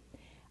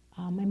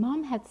 my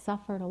mom had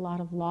suffered a lot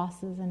of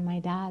losses, and my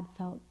dad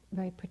felt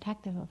very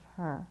protective of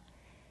her.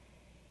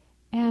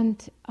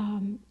 And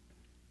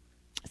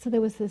so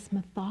there was this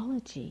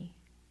mythology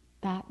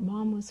that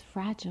mom was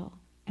fragile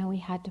and we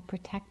had to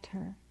protect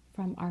her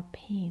from our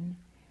pain.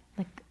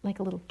 Like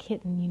a little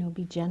kitten,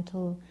 be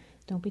gentle,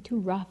 don't be too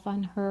rough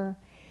on her.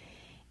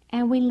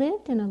 And we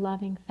lived in a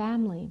loving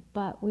family,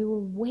 but we were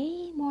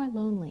way more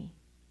lonely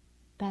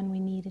than we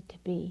needed to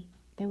be.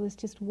 There was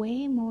just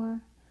way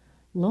more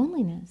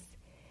loneliness.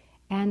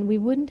 And we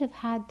wouldn't have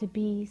had to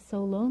be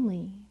so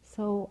lonely,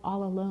 so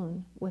all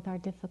alone with our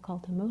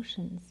difficult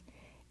emotions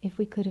if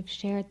we could have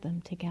shared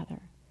them together.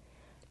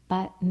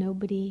 But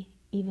nobody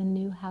even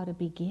knew how to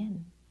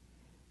begin.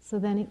 So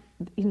then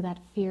that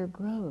fear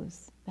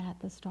grows, that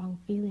the strong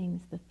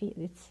feelings,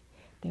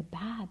 they're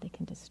bad, they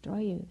can destroy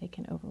you, they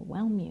can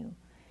overwhelm you.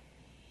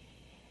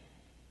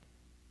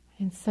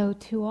 And so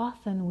too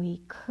often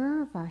we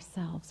curve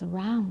ourselves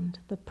around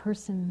the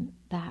person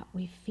that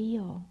we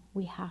feel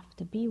we have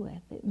to be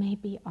with. It may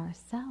be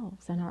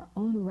ourselves and our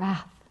own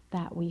wrath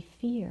that we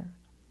fear.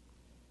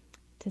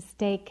 To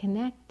stay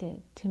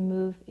connected, to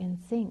move in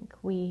sync,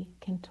 we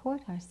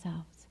contort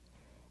ourselves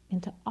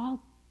into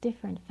all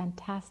different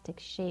fantastic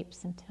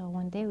shapes until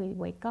one day we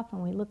wake up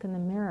and we look in the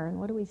mirror and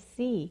what do we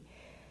see?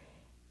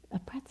 A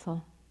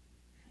pretzel.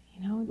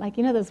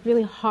 Those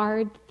really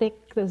hard,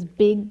 thick, those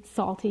big,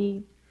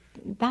 salty,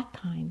 that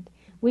kind.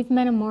 We've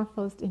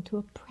metamorphosed into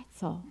a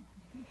pretzel.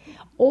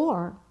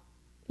 Or,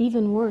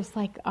 even worse,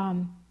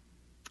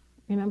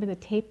 remember the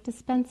tape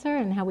dispenser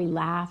and how we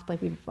laughed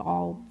like we've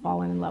all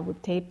fallen in love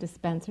with tape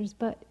dispensers,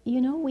 but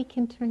we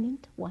can turn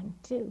into one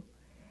too.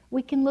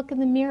 We can look in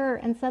the mirror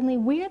and suddenly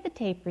we're the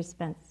tape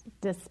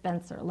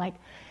dispenser. I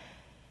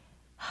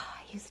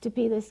used to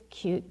be this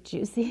cute,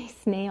 juicy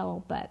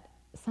snail, but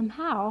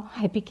somehow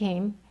I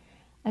became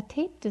A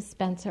tape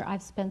dispenser,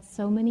 I've spent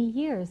so many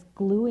years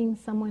gluing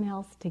someone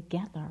else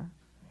together,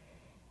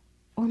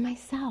 or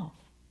myself.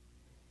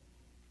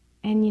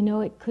 And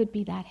it could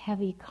be that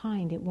heavy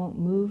kind. It won't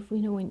move,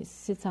 when it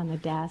sits on the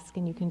desk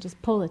and you can just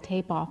pull the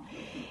tape off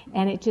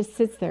and it just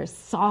sits there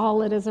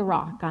solid as a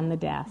rock on the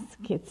desk.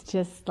 It's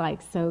just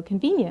like so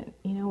convenient.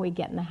 We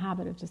get in the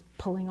habit of just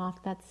pulling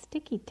off that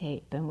sticky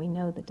tape and we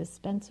know the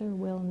dispenser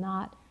will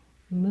not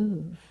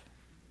move.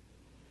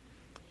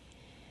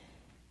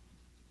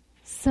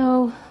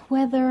 So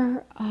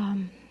whether,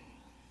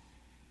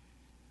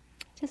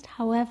 just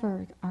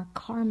however our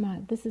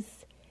karma,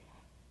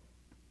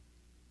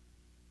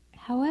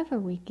 however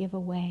we give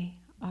away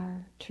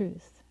our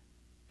truth,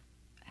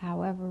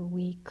 however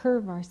we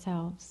curve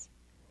ourselves,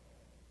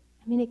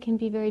 it can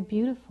be very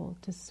beautiful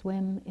to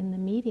swim in the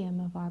medium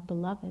of our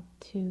beloved,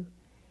 to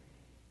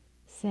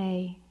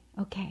say,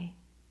 okay,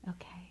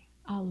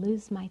 I'll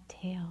lose my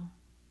tail.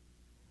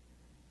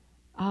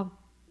 I'll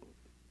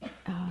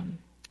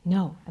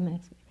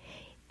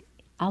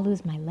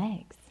lose my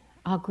legs.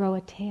 I'll grow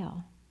a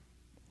tail.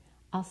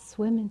 I'll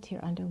swim into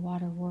your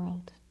underwater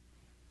world.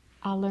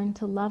 I'll learn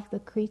to love the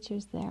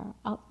creatures there.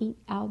 I'll eat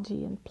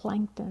algae and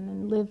plankton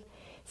and live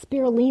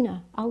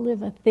spirulina. I'll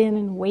live a thin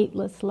and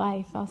weightless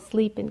life. I'll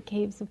sleep in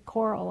caves of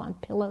coral on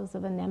pillows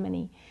of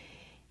anemone,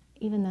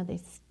 even though they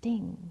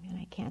sting and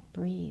I can't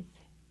breathe.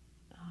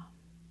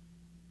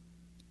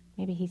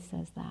 Maybe he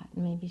says that,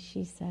 and maybe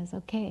she says,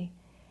 okay,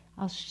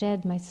 I'll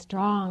shed my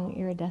strong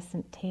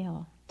iridescent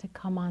tail to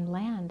come on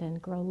land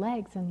and grow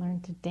legs and learn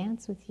to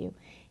dance with you,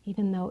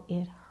 even though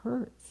it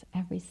hurts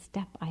every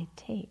step I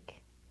take.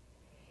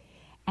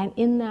 And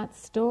in that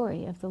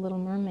story of the Little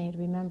Mermaid,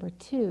 remember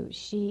too,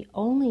 she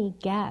only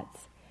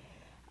gets,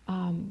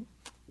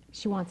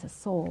 she wants a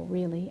soul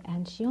really,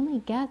 and she only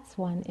gets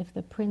one if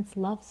the prince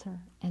loves her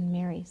and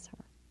marries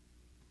her.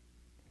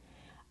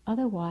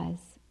 Otherwise,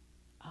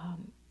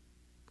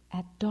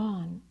 at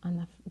dawn,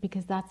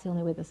 because that's the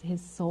only way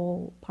his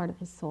soul, part of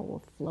his soul,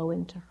 will flow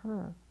into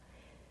her.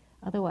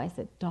 Otherwise,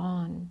 at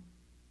dawn,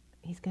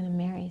 he's going to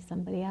marry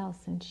somebody else,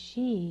 and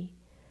she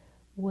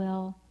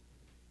will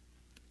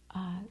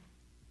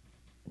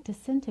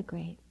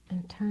disintegrate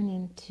and turn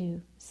into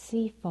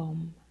sea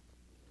foam.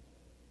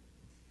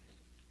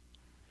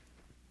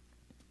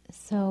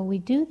 So we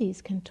do these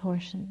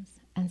contortions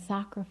and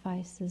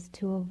sacrifices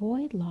to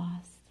avoid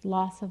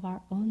loss of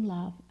our own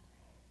love.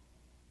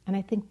 And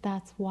I think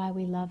that's why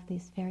we love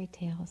these fairy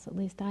tales, at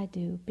least I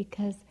do,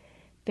 because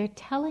they're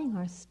telling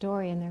our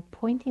story and they're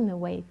pointing the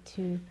way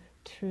to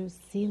true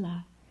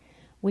Sila,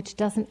 which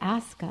doesn't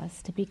ask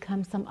us to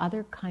become some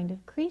other kind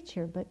of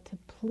creature, but to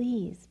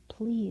please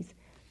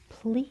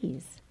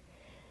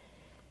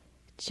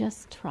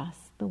just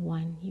trust the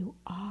one you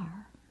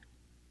are.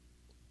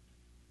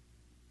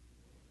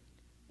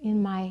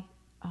 In my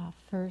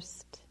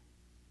first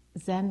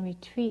Zen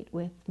retreat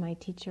with my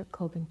teacher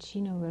Kobun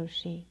Chino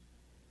Roshi,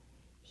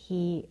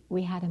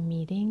 we had a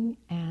meeting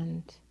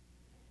and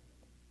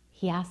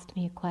he asked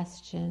me a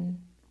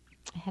question.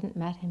 I hadn't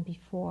met him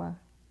before,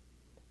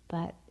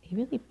 but he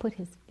really put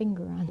his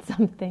finger on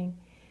something.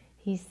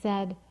 He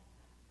said,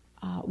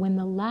 when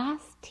the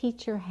last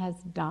teacher has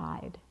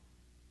died,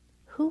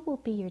 who will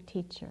be your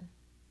teacher?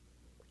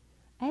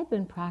 I had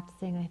been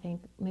practicing, I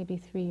think, maybe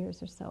 3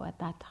 years or so at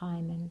that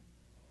time, and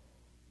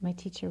my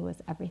teacher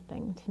was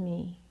everything to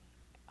me.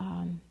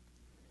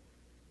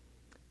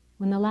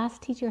 When the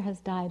last teacher has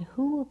died,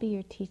 who will be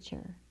your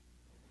teacher?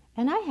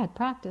 And I had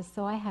practiced,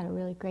 so I had a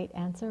really great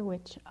answer,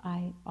 which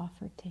I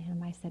offered to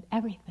him. I said,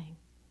 everything.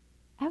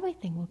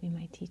 Everything will be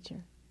my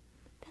teacher.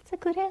 That's a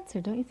good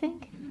answer, don't you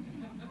think?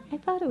 I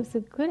thought it was a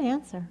good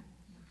answer.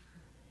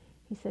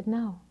 He said,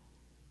 no.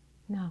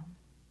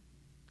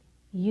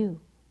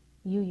 You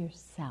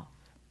yourself,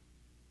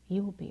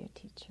 you will be your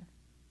teacher.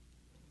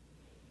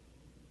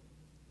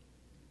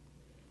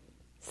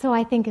 So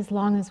I think as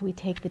long as we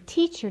take the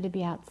teacher to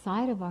be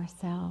outside of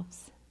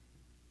ourselves,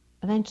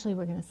 eventually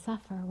we're going to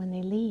suffer when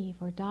they leave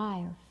or die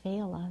or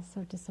fail us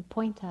or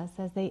disappoint us,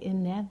 as they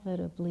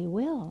inevitably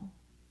will.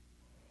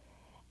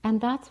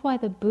 And that's why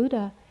the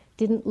Buddha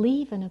didn't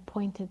leave an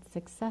appointed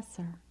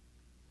successor.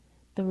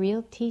 The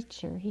real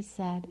teacher, he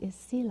said, is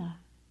Sila.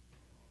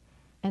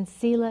 And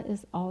Sila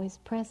is always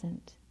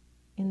present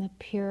in the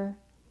pure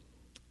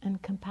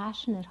and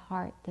compassionate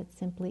heart that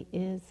simply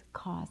is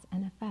cause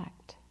and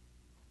effect.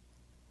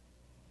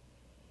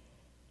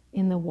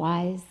 In the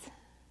wise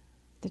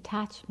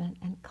detachment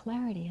and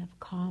clarity of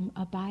calm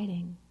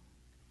abiding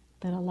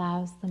that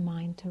allows the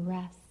mind to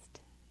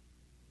rest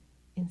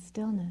in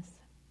stillness.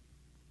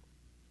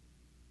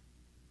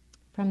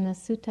 From the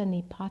Sutta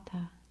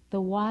Nipata, the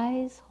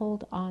wise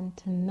hold on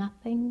to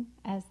nothing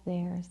as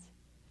theirs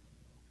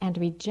and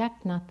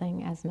reject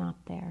nothing as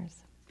not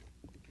theirs.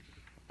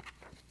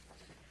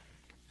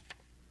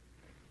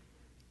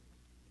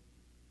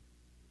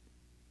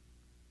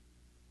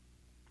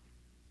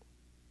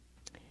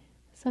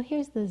 So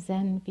here's the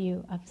Zen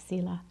view of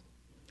Sila.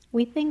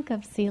 We think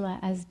of Sila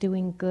as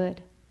doing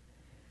good,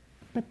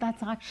 but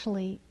that's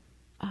actually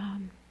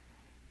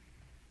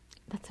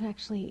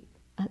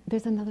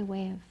there's another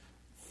way of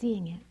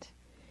seeing it,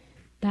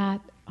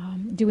 that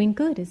doing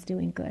good is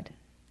doing good,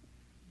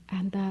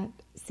 and that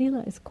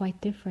Sila is quite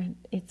different.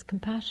 It's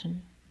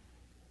compassion.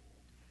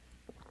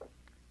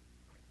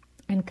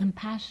 And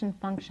compassion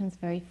functions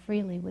very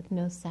freely with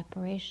no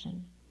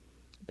separation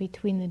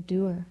between the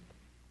doer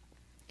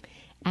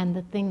and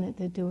the thing that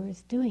the doer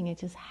is doing. It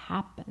just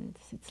happens.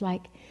 It's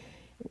like,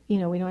 we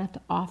don't have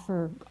to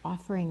offer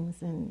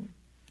offerings and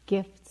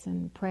gifts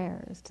and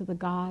prayers to the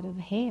god of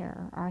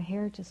hair. Our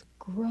hair just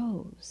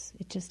grows.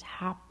 It just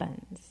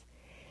happens.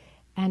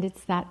 And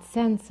it's that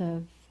sense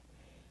of,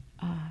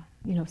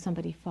 if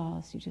somebody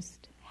falls, you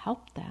just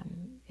help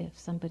them. If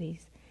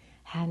somebody's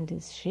hand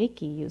is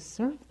shaky, you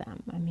serve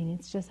them. I mean,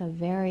 it's just a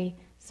very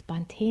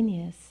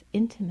spontaneous,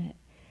 intimate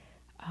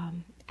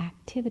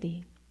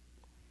activity.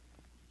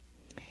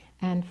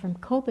 And from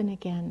Goodman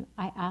again,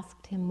 I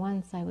asked him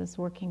once, I was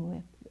working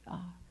with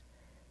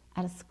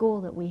at a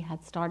school that we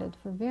had started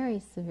for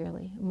very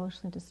severely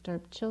emotionally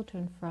disturbed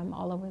children from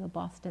all over the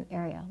Boston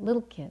area,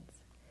 little kids,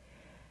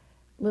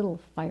 little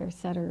fire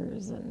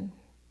setters and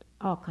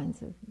all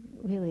kinds of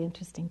really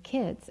interesting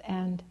kids.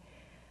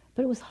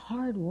 But it was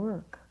hard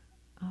work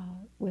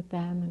with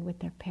them and with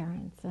their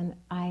parents. And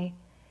I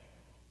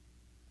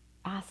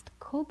asked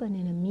Goodman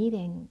in a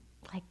meeting,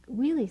 like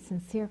really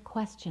sincere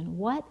question,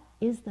 what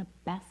is the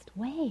best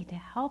way to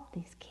help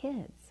these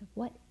kids?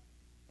 What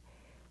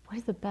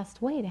is the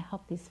best way to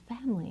help these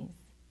families?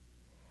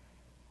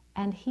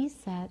 And he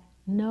said,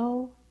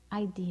 no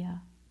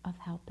idea of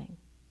helping.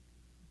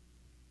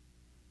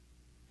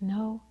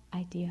 No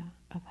idea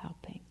of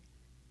helping.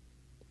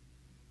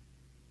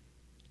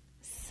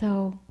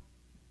 So,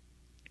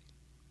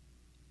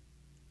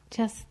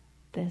 just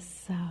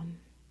this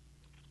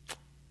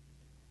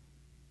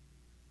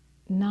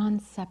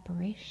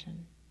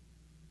non-separation.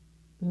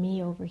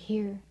 Me over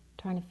here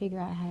trying to figure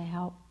out how to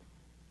help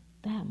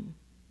them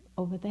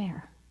over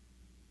there.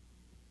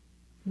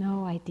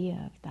 No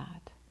idea of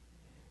that.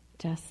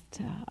 Just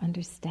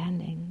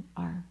understanding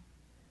our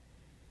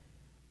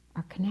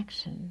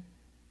connection.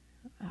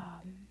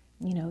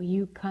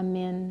 You come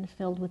in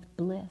filled with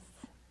bliss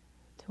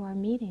to our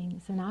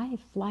meetings, and I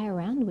fly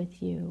around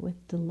with you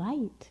with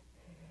delight.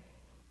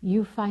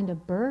 You find a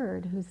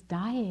bird who's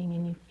dying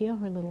and you feel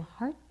her little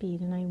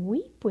heartbeat, and I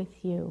weep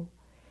with you.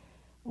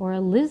 Or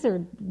a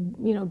lizard,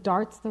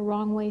 darts the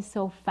wrong way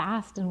so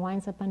fast and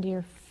winds up under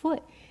your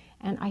foot,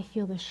 and I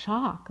feel the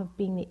shock of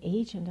being the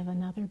agent of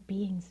another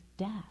being's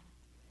death,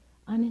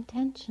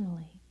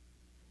 unintentionally.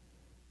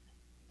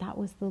 That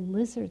was the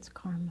lizard's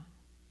karma.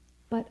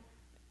 But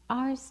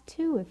ours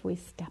too, if we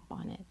step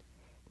on it,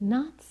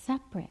 not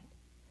separate.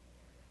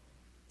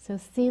 So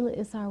Sila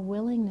is our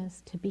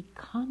willingness to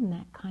become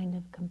that kind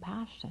of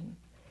compassion.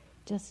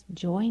 Just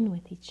join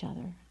with each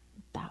other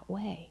that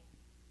way.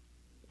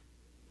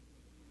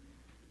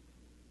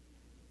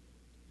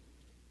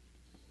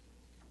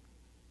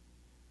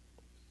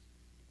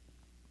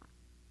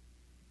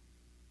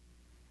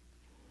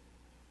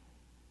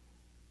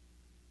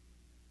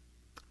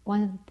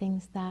 One of the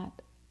things that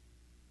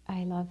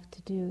I love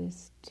to do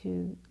is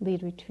to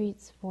lead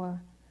retreats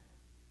for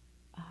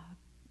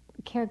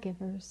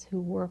caregivers who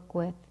work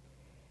with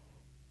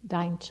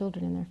dying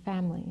children and their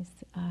families,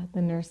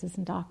 the nurses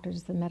and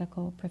doctors, the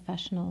medical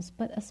professionals,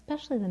 but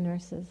especially the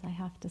nurses, I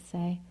have to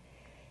say,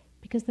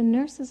 because the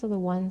nurses are the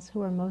ones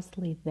who are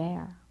mostly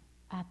there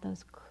at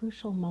those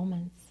crucial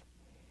moments.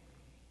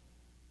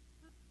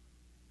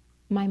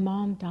 My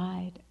mom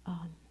died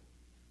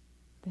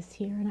this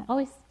year, and I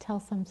always tell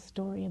some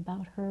story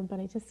about her,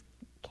 but I just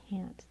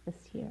can't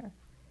this year.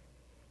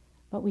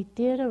 But we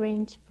did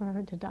arrange for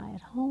her to die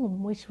at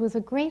home, which was a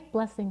great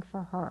blessing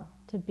for her,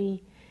 to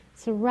be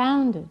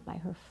surrounded by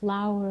her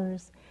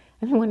flowers.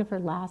 And one of her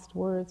last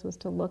words was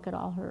to look at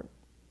all her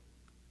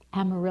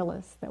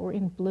amaryllis that were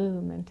in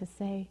bloom and to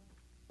say,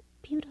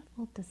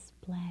 beautiful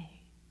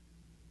display.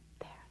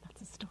 There,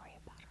 that's a story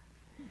about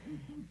her.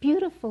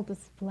 Beautiful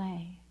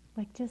display,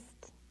 like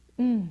just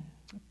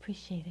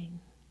appreciating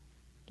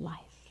life.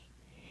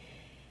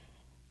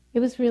 It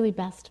was really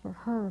best for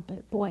her,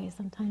 but boy,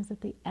 sometimes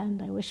at the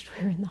end I wished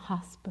we were in the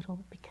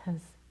hospital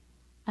because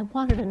I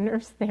wanted a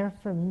nurse there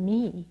for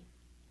me.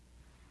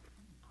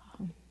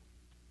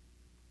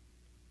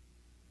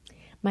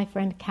 My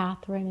friend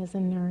Catherine is a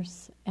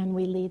nurse, and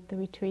we lead the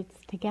retreats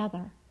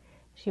together.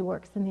 She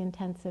works in the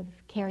intensive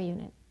care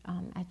unit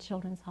at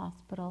Children's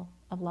Hospital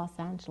of Los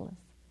Angeles.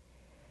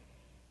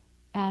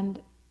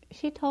 And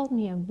she told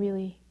me a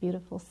really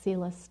beautiful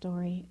Sila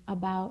story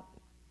about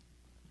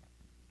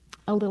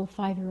a little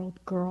 5-year-old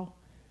girl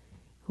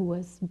who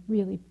was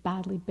really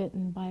badly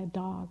bitten by a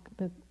dog.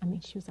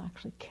 She was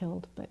actually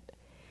killed, but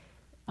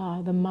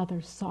the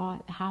mother saw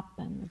it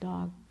happen. The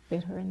dog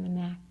bit her in the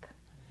neck,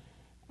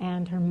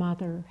 and her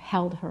mother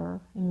held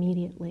her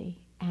immediately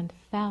and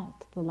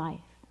felt the life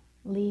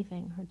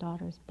leaving her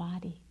daughter's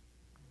body.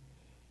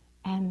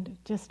 And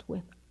just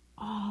with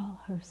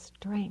all her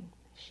strength,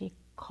 she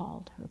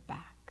called her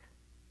back.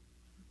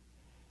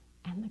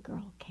 And the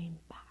girl came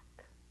back.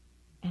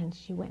 And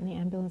she went in the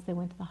ambulance, they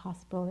went to the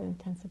hospital, in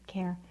intensive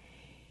care.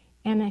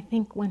 And I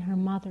think when her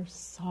mother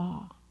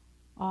saw,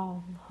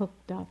 all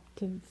hooked up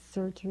to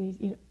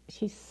surgeries,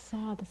 she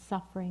saw the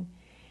suffering,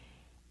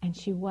 and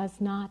she was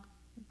not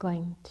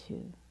going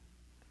to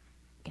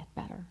get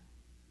better.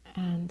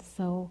 And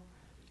so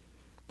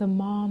the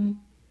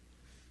mom,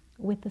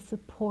 with the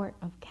support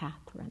of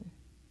Catherine,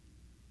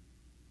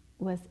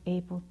 was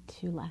able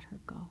to let her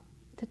go,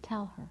 to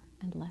tell her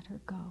and let her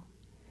go.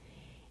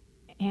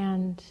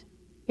 And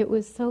it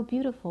was so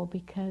beautiful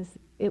because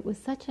it was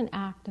such an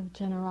act of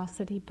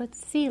generosity, but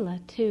Sila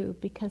too,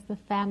 because the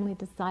family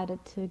decided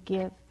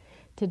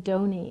to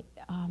donate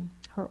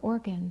her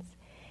organs.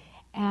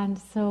 And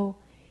so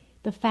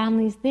the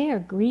family's there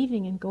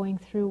grieving and going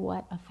through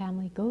what a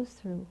family goes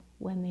through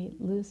when they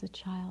lose a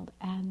child.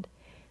 And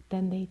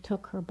then they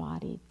took her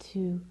body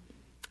to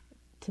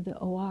the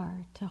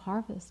OR to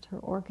harvest her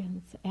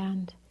organs.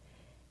 And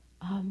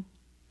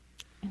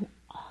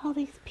all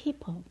these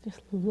people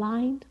just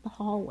lined the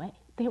hallway.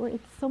 They were in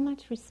so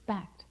much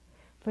respect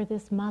for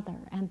this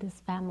mother and this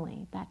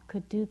family that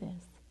could do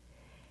this.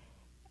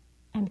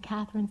 And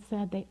Catherine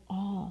said they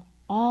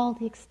all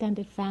the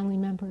extended family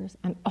members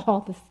and all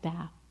the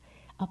staff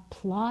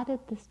applauded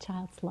this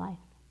child's life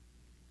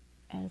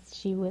as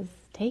she was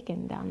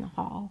taken down the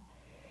hall.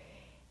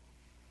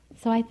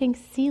 So I think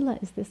Sila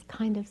is this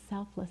kind of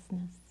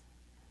selflessness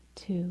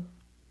too.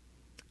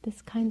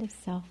 This kind of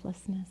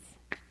selflessness.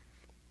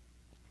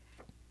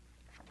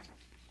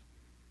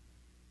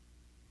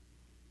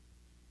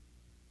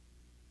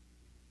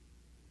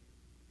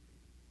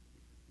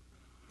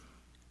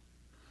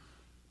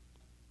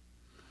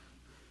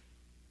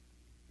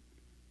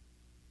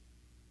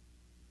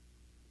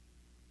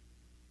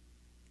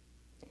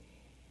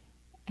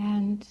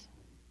 And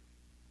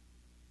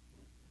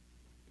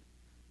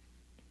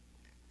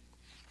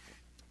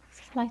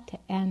I'd like to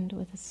end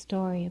with a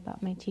story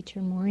about my teacher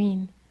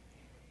Maureen,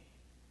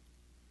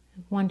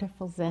 a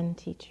wonderful Zen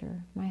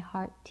teacher, my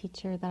heart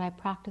teacher that I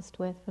practiced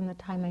with from the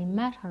time I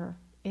met her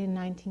in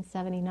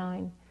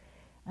 1979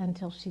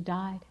 until she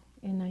died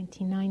in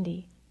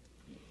 1990.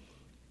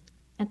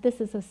 And this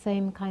is the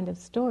same kind of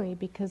story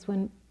because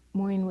when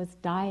Maureen was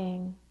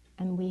dying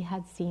and we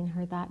had seen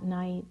her that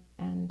night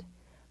and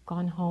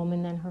gone home,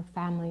 and then her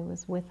family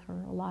was with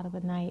her a lot of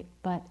the night,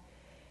 but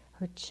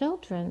her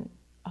children,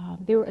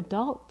 they were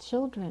adult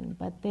children,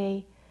 but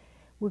they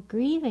were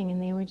grieving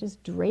and they were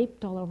just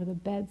draped all over the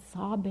bed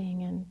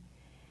sobbing,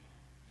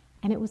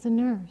 and it was a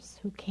nurse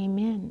who came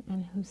in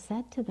and who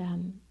said to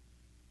them,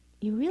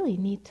 "You really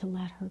need to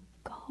let her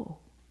go."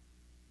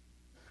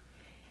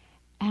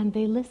 And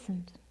they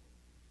listened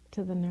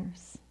to the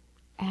nurse,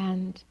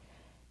 and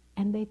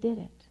they did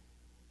it.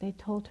 They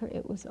told her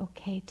it was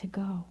okay to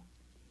go.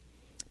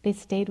 They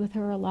stayed with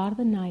her a lot of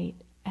the night,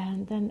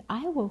 and then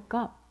I woke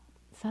up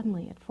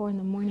suddenly at 4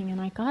 a.m,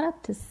 and I got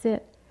up to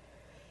sit,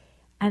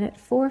 and at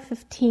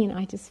 4:15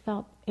 I just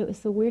felt, it was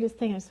the weirdest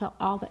thing, I just felt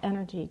all the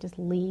energy just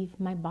leave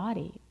my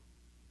body.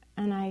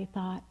 And I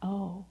thought,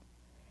 oh.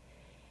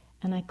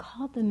 And I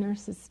called the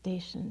nurse's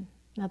station.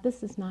 Now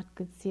this is not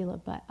good Sila,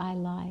 but I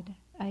lied.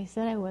 I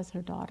said I was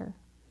her daughter.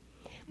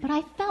 But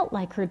I felt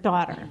like her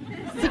daughter.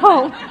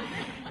 So,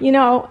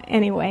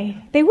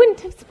 anyway, they wouldn't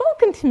have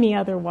spoken to me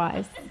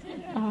otherwise.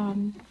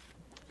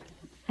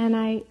 And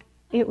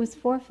it was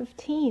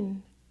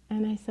 4:15,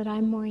 and I said,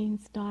 "I'm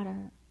Maureen's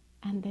daughter."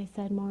 And they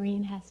said,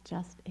 "Maureen has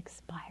just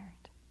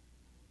expired."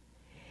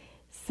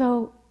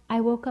 So I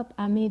woke up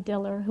Ami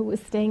Diller, who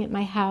was staying at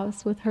my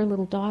house with her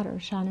little daughter,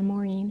 Shauna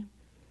Maureen,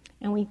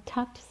 and we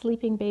tucked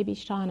sleeping baby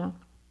Shauna,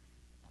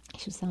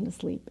 she was sound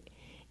asleep,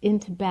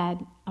 into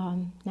bed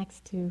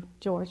next to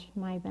George,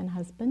 my then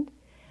husband,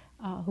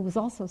 who was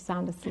also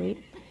sound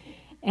asleep,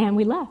 and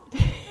we left.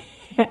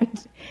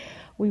 And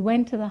we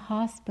went to the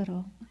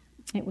hospital.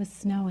 It was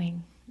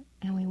snowing,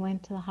 and we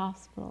went to the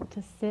hospital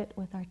to sit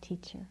with our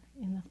teacher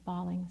in the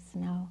falling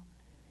snow.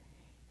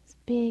 These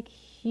big,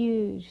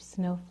 huge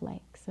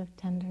snowflakes of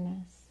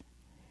tenderness,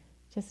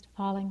 just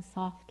falling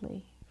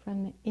softly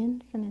from the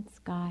infinite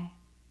sky,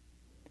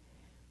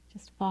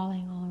 just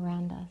falling all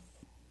around us,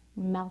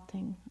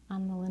 melting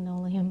on the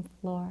linoleum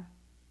floor.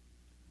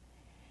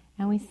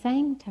 And we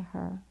sang to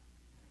her.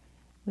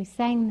 We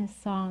sang this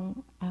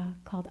song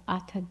called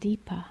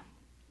Atadipa.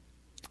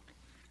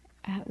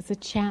 It was a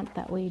chant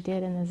that we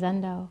did in the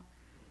Zendo.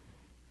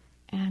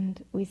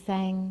 And we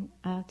sang,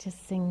 I'll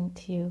just sing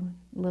to you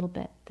a little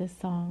bit, this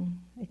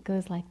song. It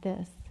goes like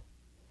this.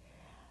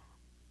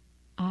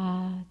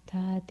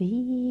 Atadipa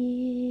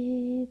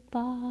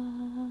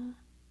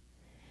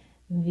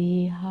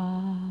viharata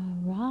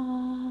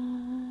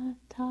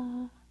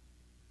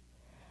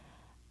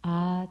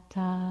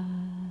atasarana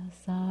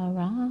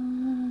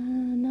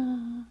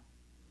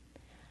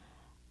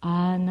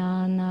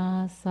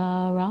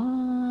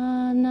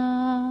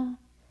ananasarana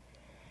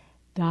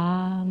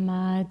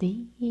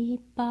Dhammadipa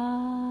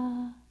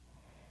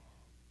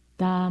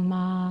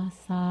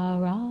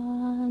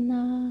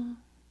Dhammasarana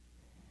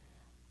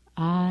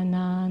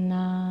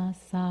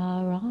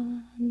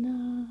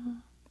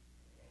Ananasarana.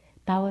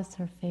 That was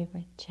her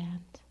favorite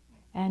chant.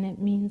 And it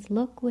means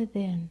look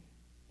within.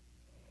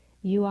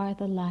 You are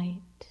the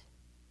light.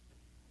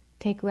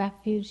 Take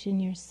refuge in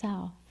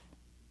yourself.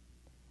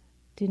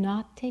 Do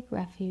not take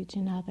refuge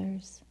in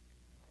others.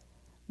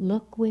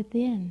 Look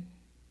within.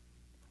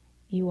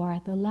 You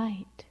are the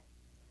light.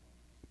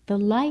 The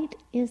light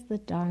is the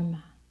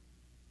dharma.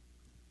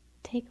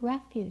 Take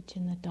refuge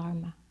in the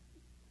dharma.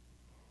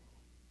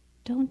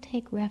 Don't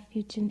take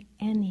refuge in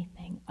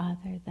anything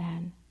other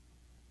than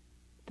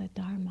the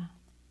dharma.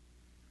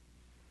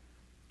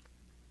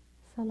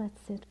 So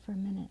let's sit for a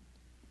minute.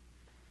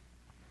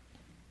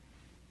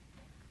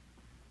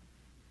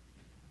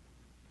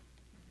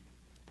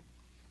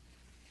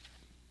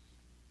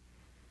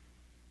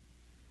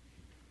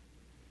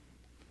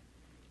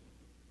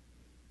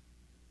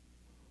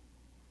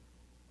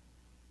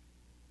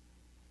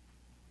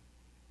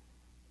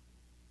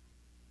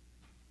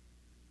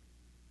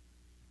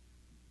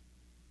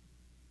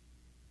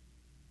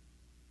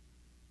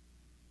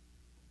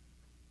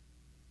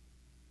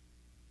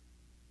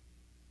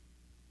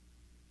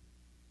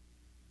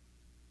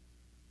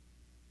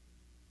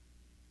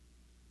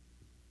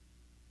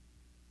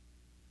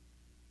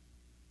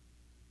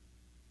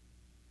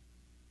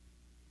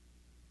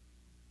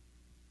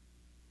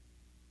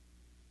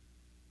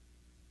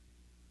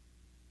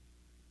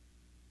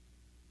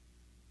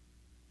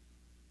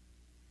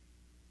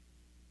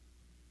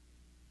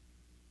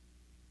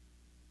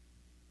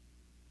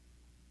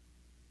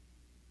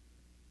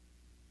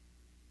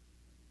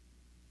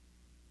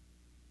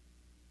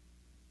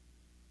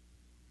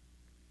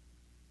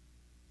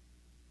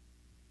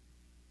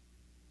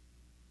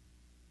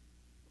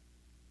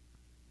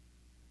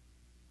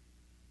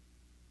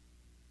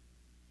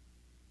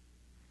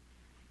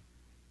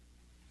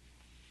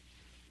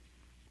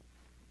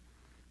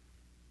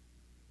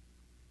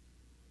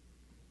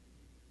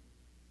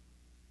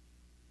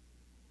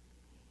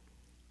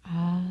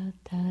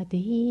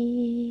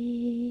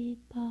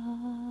 Atadipa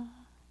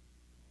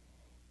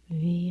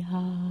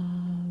viharata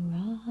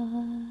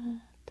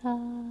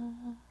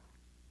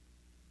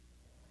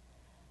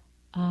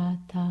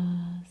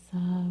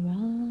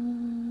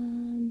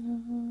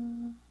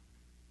atasarana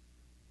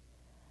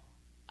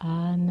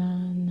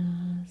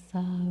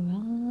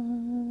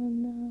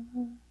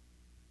ananasarana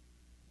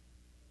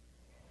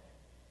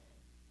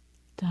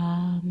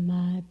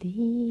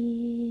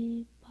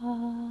Dhammadipa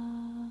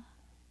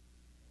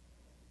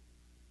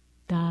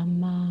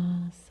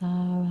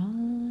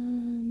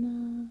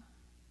Dhammasarana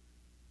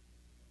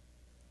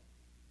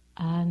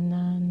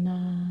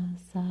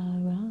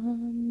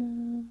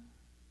Ananasarana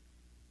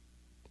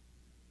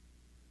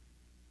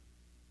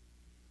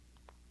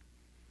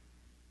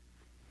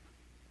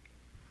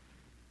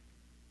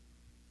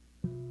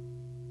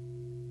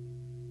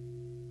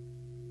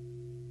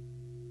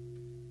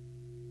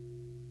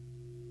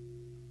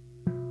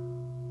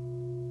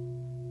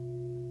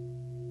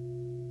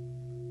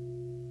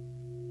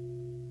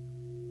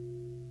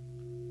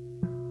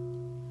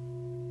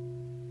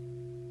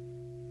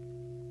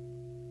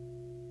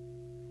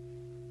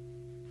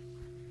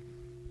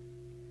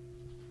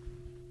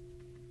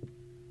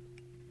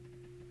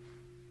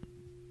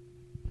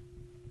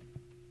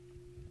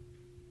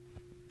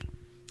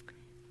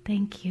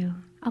Thank you.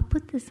 I'll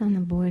put this on the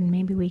board.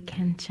 Maybe we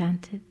can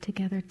chant it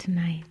together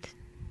tonight.